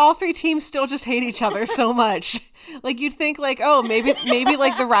 And yet all 3 teams still just hate each other so much. Like you'd think like, oh, maybe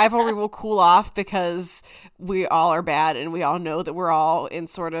like the rivalry will cool off because we all are bad and we all know that we're all in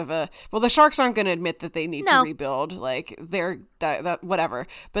sort of the Sharks aren't going to admit that they need to rebuild. Like they're that whatever.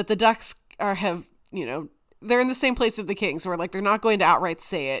 But the Ducks they're in the same place as the Kings where like they're not going to outright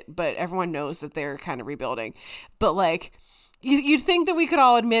say it, but everyone knows that they're kind of rebuilding. But like you'd think that we could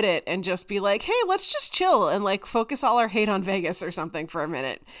all admit it and just be like, hey, let's just chill and like focus all our hate on Vegas or something for a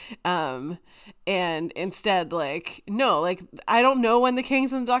minute. And instead, like, no, like, I don't know when the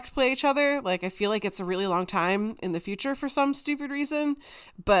Kings and the Ducks play each other. Like, I feel like it's a really long time in the future for some stupid reason.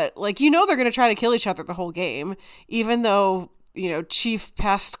 But like, they're going to try to kill each other the whole game, even though, Chief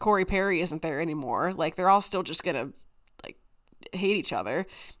Pest Corey Perry isn't there anymore. Like, they're all still just going to like hate each other.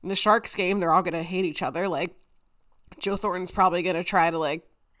 In the Sharks game, they're all going to hate each other. Like, Joe Thornton's probably going to try to like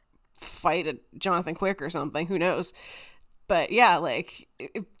fight a Jonathan Quick or something. Who knows? But yeah, like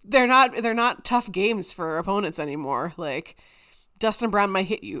they're not tough games for opponents anymore. Like Dustin Brown might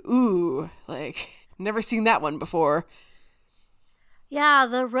hit you. Ooh, like never seen that one before. Yeah,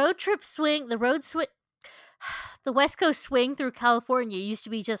 the West Coast swing through California used to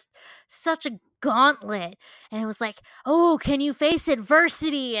be just such a gauntlet. And it was like, oh, can you face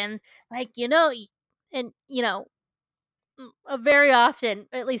adversity? And like, very often,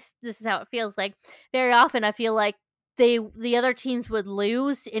 at least this is how it feels like, very often I feel like the other teams would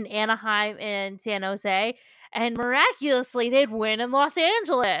lose in Anaheim and San Jose, and miraculously they'd win in Los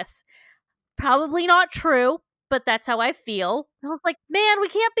Angeles. Probably not true, but that's how I feel. I was like, man, we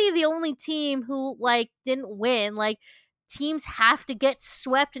can't be the only team who like didn't win. Like teams have to get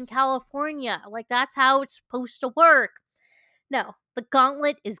swept in California. Like that's how it's supposed to work. No, the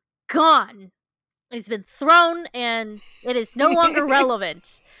gauntlet is gone. It's been thrown and it is no longer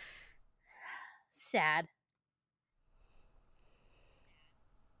relevant. Sad.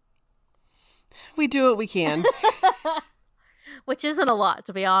 We do what we can. Which isn't a lot,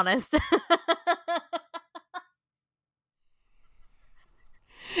 to be honest.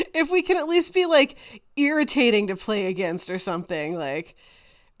 If we can at least be like irritating to play against or something, like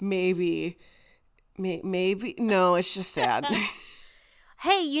maybe no, it's just sad.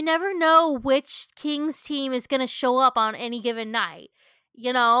 Hey, you never know which Kings team is going to show up on any given night.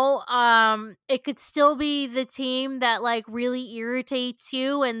 It could still be the team that like really irritates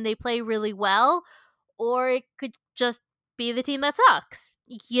you and they play really well, or it could just be the team that sucks.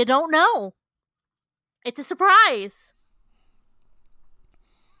 You don't know. It's a surprise.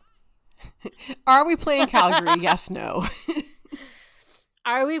 Are we playing Calgary? Yes, no.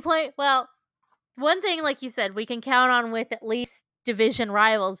 Are we playing? Well, one thing, like you said, we can count on with at least division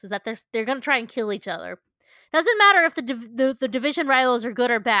rivals is that they're going to try and kill each other. Doesn't matter if the division rivals are good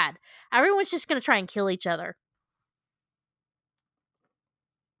or bad. Everyone's just going to try and kill each other.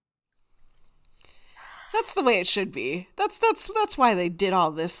 That's the way it should be. That's why they did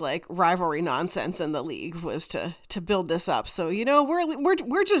all this like rivalry nonsense in the league, was to build this up. So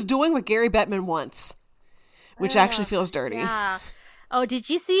we're just doing what Gary Bettman wants, which actually feels dirty. Yeah. Oh, did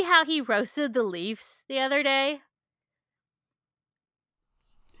you see how he roasted the Leafs the other day?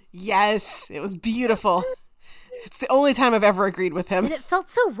 Yes, it was beautiful. It's the only time I've ever agreed with him. And it felt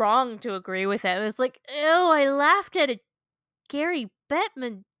so wrong to agree with him. It was like, ew, I laughed at a Gary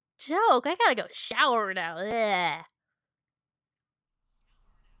Bettman joke. I gotta go shower now. Ugh.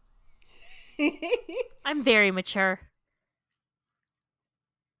 I'm very mature.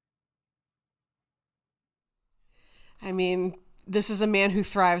 I mean, this is a man who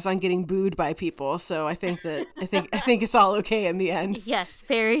thrives on getting booed by people, so I think it's all okay in the end. Yes,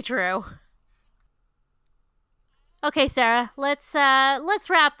 very true. Okay, Sarah, let's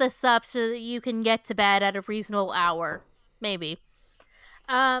wrap this up so that you can get to bed at a reasonable hour, maybe.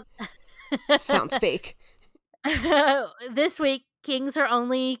 Sounds fake. This week, Kings are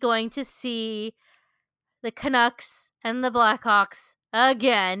only going to see the Canucks and the Blackhawks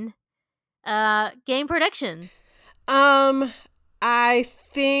again. Game prediction. I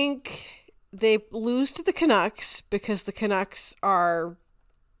think they lose to the Canucks because the Canucks are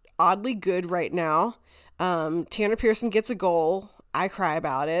oddly good right now. Tanner Pearson gets a goal. I cry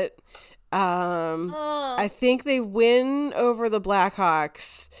about it. I think they win over the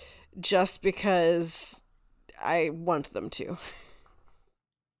Blackhawks just because I want them to.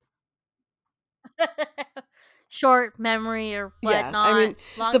 Short memory or whatnot. Yeah, I mean,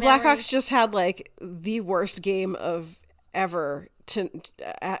 long the memory. Blackhawks just had like the worst game of ever.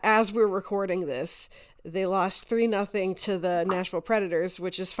 As we're recording this, they lost 3-0 to the Nashville Predators,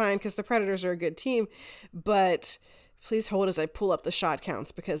 which is fine because the Predators are a good team. But please hold as I pull up the shot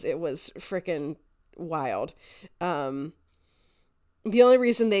counts because it was freaking wild. The only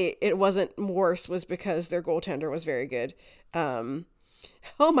reason it wasn't worse was because their goaltender was very good.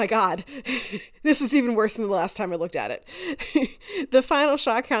 Oh my God, this is even worse than the last time I looked at it. The final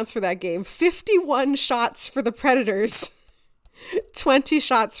shot counts for that game: 51 shots for the Predators, 20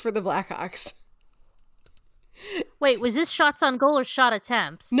 shots for the Blackhawks. Wait, was this shots on goal or shot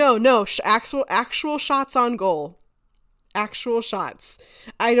attempts? No, actual shots on goal. Actual shots.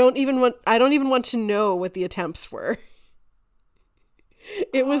 I don't even want to know what the attempts were.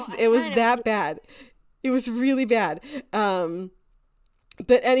 It was that bad. It was really bad.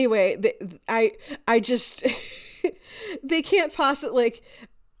 But anyway, I just they can't possibly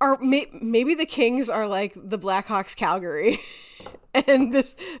maybe the Kings are like the Blackhawks Calgary, and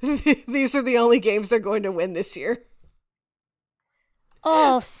these are the only games they're going to win this year.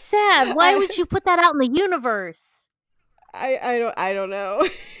 Oh, sad. Why would you put that out in the universe? I don't know.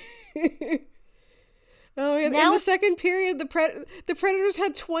 Oh, in the second period, the Predators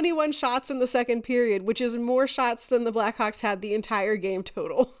had 21 shots in the second period, which is more shots than the Blackhawks had the entire game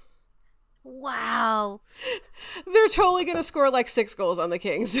total. Wow. They're totally going to score like 6 goals on the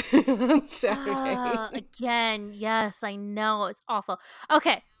Kings on Saturday. Again, yes, I know. It's awful.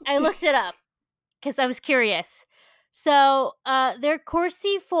 Okay, I looked it up because I was curious. So, they're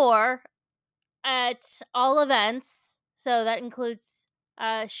Corsi 4 at all events. So that includes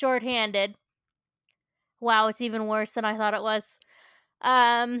shorthanded. Wow, it's even worse than I thought it was.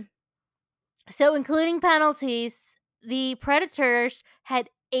 So including penalties, the Predators had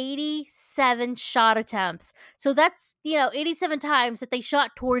 87 shot attempts. So that's, 87 times that they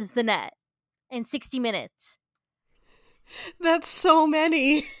shot towards the net in 60 minutes. That's so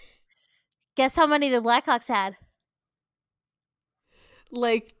many. Guess how many the Blackhawks had?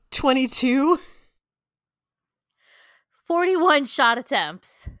 Like 22? 41 shot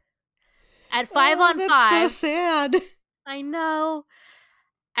attempts. At 5 on 5. That's so sad. I know.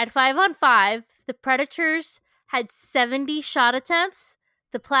 At 5 on 5, the Predators had 70 shot attempts.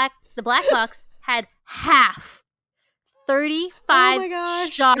 The Blackhawks had half. 35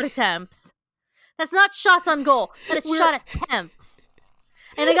 shot attempts. That's not shots on goal. That is shot attempts.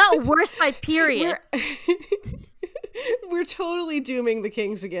 And it got worse by period. We're totally dooming the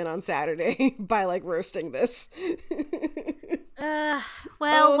Kings again on Saturday by like roasting this.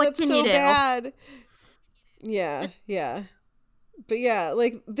 Well, what can you do? Bad. Yeah. But yeah,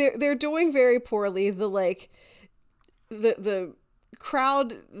 like they're doing very poorly. The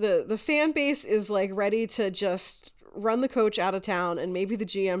crowd, the fan base is like ready to just run the coach out of town, and maybe the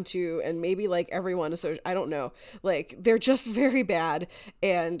GM too, and maybe like everyone. So I don't know. Like they're just very bad,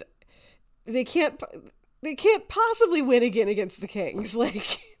 and they can't possibly win again against the Kings.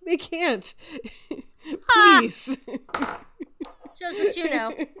 Like they can't. Please. Shows what you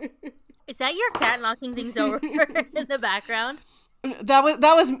know. Is that your cat knocking things over in the background?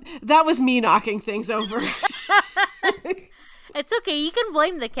 That was me knocking things over. It's okay. You can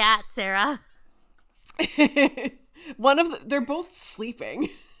blame the cat, Sarah. They're both sleeping.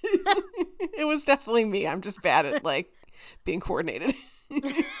 It was definitely me. I'm just bad at like being coordinated.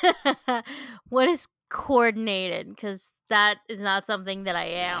 What is coordinated? Because that is not something that I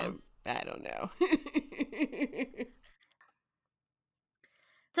am. I don't know.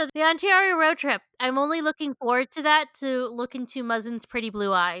 So the Ontario road trip. I'm only looking forward to that to look into Muzzin's pretty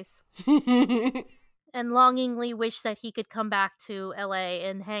blue eyes. And longingly wish that he could come back to LA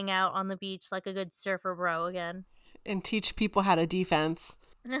and hang out on the beach like a good surfer bro again. And teach people how to defense.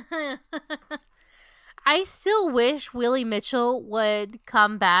 I still wish Willie Mitchell would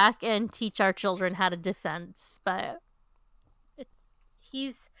come back and teach our children how to defense, but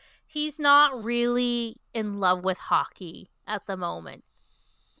he's not really in love with hockey at the moment.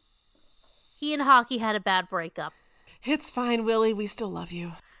 He and hockey had a bad breakup. It's fine, Willie. We still love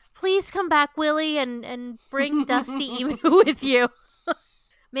you. Please come back, Willie, and bring Dusty Emu with you.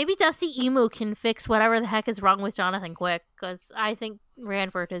 Maybe Dusty Emu can fix whatever the heck is wrong with Jonathan Quick, because I think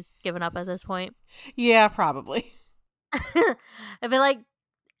Ranford has given up at this point. Yeah, probably. I'd be like,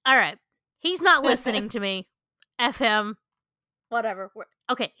 all right, he's not listening to me. F him. Whatever.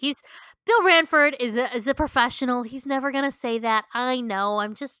 Okay, Bill Ranford is a professional. He's never going to say that. I know.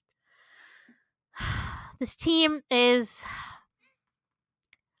 I'm just... This team is...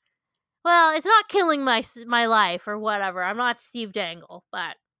 Well, it's not killing my life or whatever. I'm not Steve Dangle,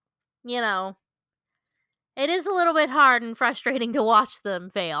 but, you know, it is a little bit hard and frustrating to watch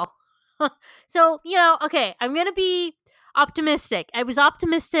them fail. So, you know, okay, I'm going to be optimistic. I was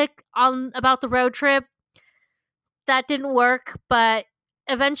optimistic about the road trip. That didn't work, but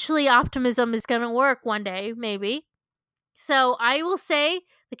eventually optimism is going to work one day, maybe. So I will say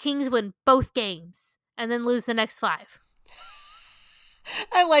the Kings win both games and then lose the next 5.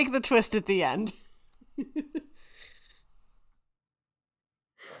 I like the twist at the end.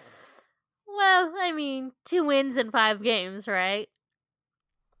 Well, I mean, 2 wins in 5 games, right?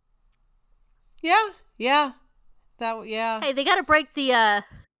 Yeah. Yeah. Hey, they gotta break the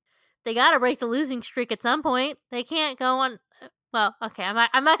losing streak at some point. They can't go on. Well, okay,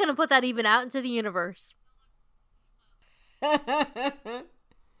 I'm not gonna put that even out into the universe.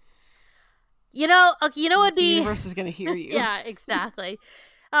 You know what would be... The universe is going to hear you. Yeah, exactly.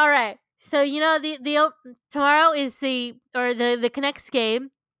 All right. So, you know, the tomorrow is the Canucks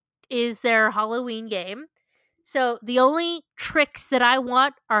game is their Halloween game. So, the only tricks that I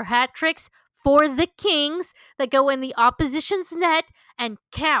want are hat tricks for the Kings that go in the opposition's net and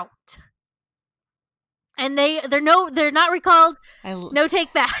count. And they're not recalled. No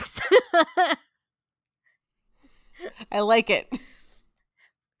take backs. I like it.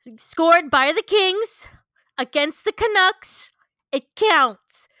 Scored by the Kings against the Canucks, it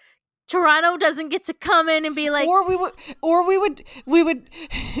counts. Toronto doesn't get to come in and be like, we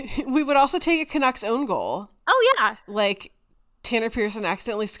would also take a Canucks own goal. Oh yeah, like Tanner Pearson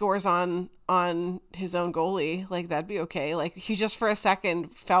accidentally scores on his own goalie. Like that'd be okay. Like he just for a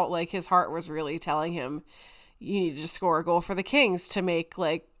second felt like his heart was really telling him you needed to score a goal for the Kings to make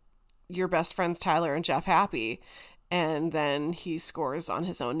like your best friends Tyler and Jeff happy. And then he scores on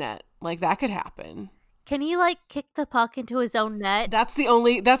his own net. Like that could happen. Can he like kick the puck into his own net? That's the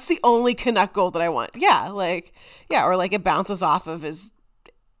only Canuck goal that I want. Yeah, or like it bounces off of his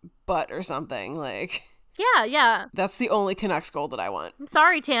butt or something. Like Yeah. That's the only Canucks goal that I want. I'm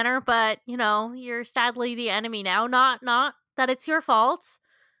sorry, Tanner, but you know, you're sadly the enemy now. Not that it's your fault.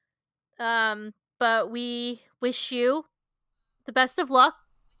 But we wish you the best of luck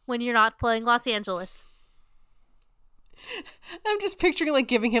when you're not playing Los Angeles. I'm just picturing like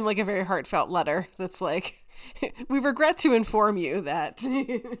giving him like a very heartfelt letter that's like, we regret to inform you that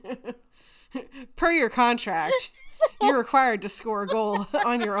per your contract, you're required to score a goal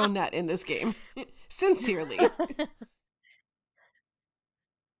on your own net in this game. Sincerely.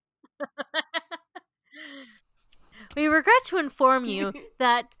 We regret to inform you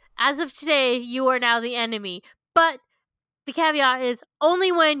that as of today, you are now the enemy, but the caveat is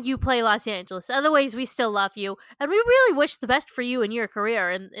only when you play Los Angeles. Otherwise, we still love you. And we really wish the best for you in your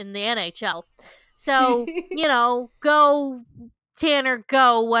career in the NHL. So, you know, go, Tanner,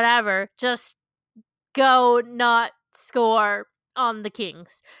 go, whatever. Just go not score on the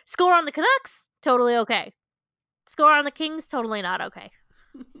Kings. Score on the Canucks? Totally okay. Score on the Kings? Totally not okay.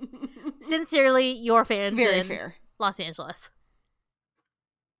 Sincerely, your fans Very in fair. Los Angeles.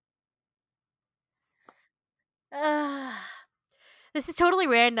 This is totally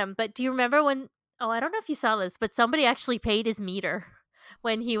random, but do you remember when... Oh, I don't know if you saw this, but somebody actually paid his meter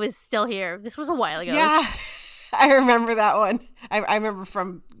when he was still here. This was a while ago. Yeah. I remember that one. I remember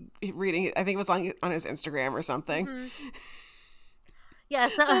from reading it. I think it was on his Instagram or something. Mm-hmm. Yeah,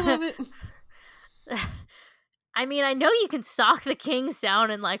 so I love it. I mean, I know you can stalk the kings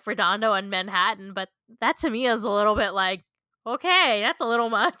down in like Redondo and Manhattan, but that to me is a little bit like, okay, that's a little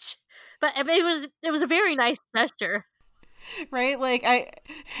much. But I mean, it was a very nice gesture. Right? Like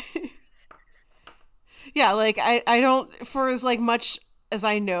yeah, like I don't, for as like much as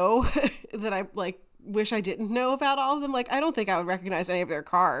I know that I like wish I didn't know about all of them, like I don't think I would recognize any of their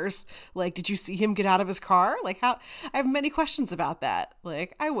cars. Like, did you see him get out of his car? Like, how? I have many questions about that.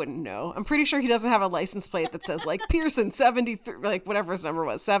 Like, I wouldn't know. I'm pretty sure he doesn't have a license plate that says like Pearson 73, like whatever his number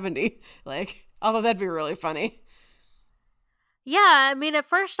was, 70. Like, although that'd be really funny. Yeah, I mean, at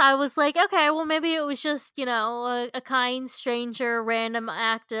first I was like, okay, well, maybe it was just, you know, a kind stranger, random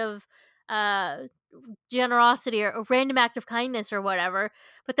act of uh, generosity or a random act of kindness or whatever.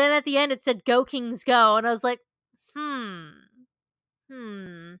 But then at the end it said, go, Kings, go. And I was like, hmm,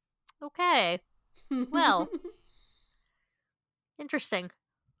 okay, well, interesting.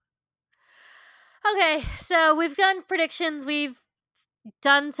 Okay, so we've done predictions, we've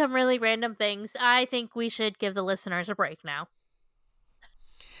done some really random things. I think we should give the listeners a break now.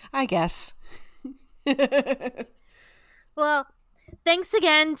 I guess. Well, thanks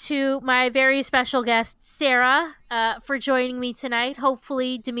again to my very special guest, Sarah, for joining me tonight.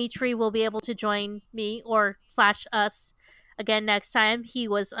 Hopefully, Dimitri will be able to join me or / us again next time. He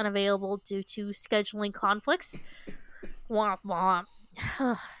was unavailable due to scheduling conflicts. Womp womp.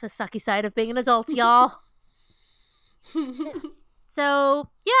 The sucky side of being an adult, y'all.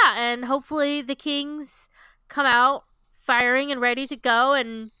 So, yeah, and hopefully the Kings come out firing and ready to go,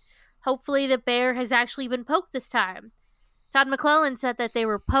 and hopefully the bear has actually been poked this time. Todd McClellan said that they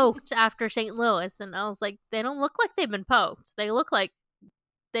were poked after St. Louis, and I was like, they don't look like they've been poked. They look like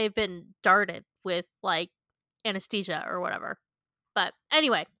they've been darted with, like, anesthesia or whatever. But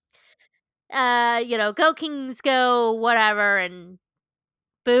anyway, you know, go Kings, go, whatever, and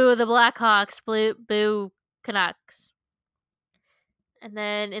boo the Blackhawks, boo Canucks. And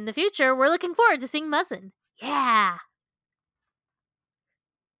then in the future, we're looking forward to seeing Muzzin. Yeah!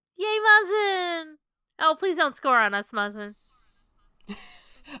 Yay, Muzzin! Oh, please don't score on us, Muzzin.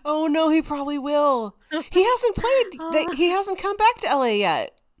 Oh no, he probably will. He hasn't played. He hasn't come back to LA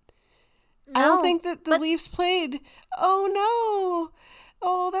yet. No, I don't think that the Leafs played. Oh no.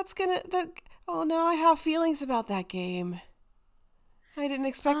 Oh, that's gonna. Oh no, I have feelings about that game. I didn't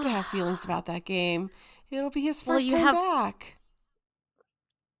expect to have feelings about that game. It'll be his first time back.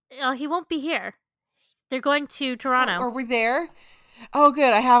 He won't be here. They're going to Toronto. Are we there? Oh,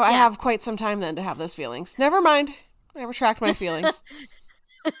 good. I have quite some time then to have those feelings. Never mind. I retract my feelings.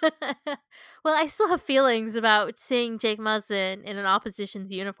 Well, I still have feelings about seeing Jake Muzzin in an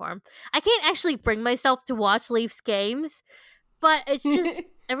opposition's uniform. I can't actually bring myself to watch Leafs games, but it's just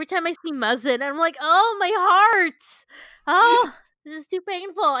every time I see Muzzin, I'm like, oh, my heart! Oh, this is too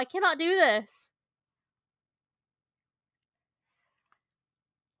painful. I cannot do this.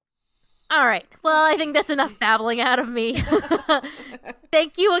 All right. Well, I think that's enough babbling out of me.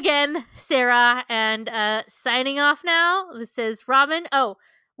 Thank you again, Sarah. And signing off now, this is Robin. Oh,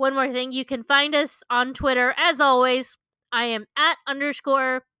 one more thing. You can find us on Twitter, as always. I am @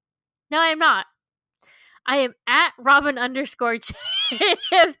 _ No, I am not. I am @ Robin _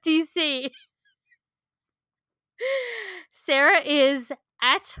 JFTC. Sarah is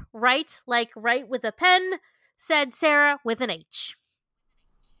 @ write like write with a pen, said Sarah with an H.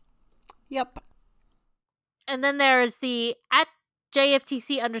 Yep. And then there is the @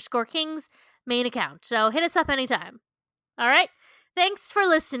 JFTC _ Kings main account. So hit us up anytime. All right. Thanks for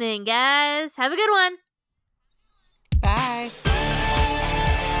listening, guys. Have a good one. Bye.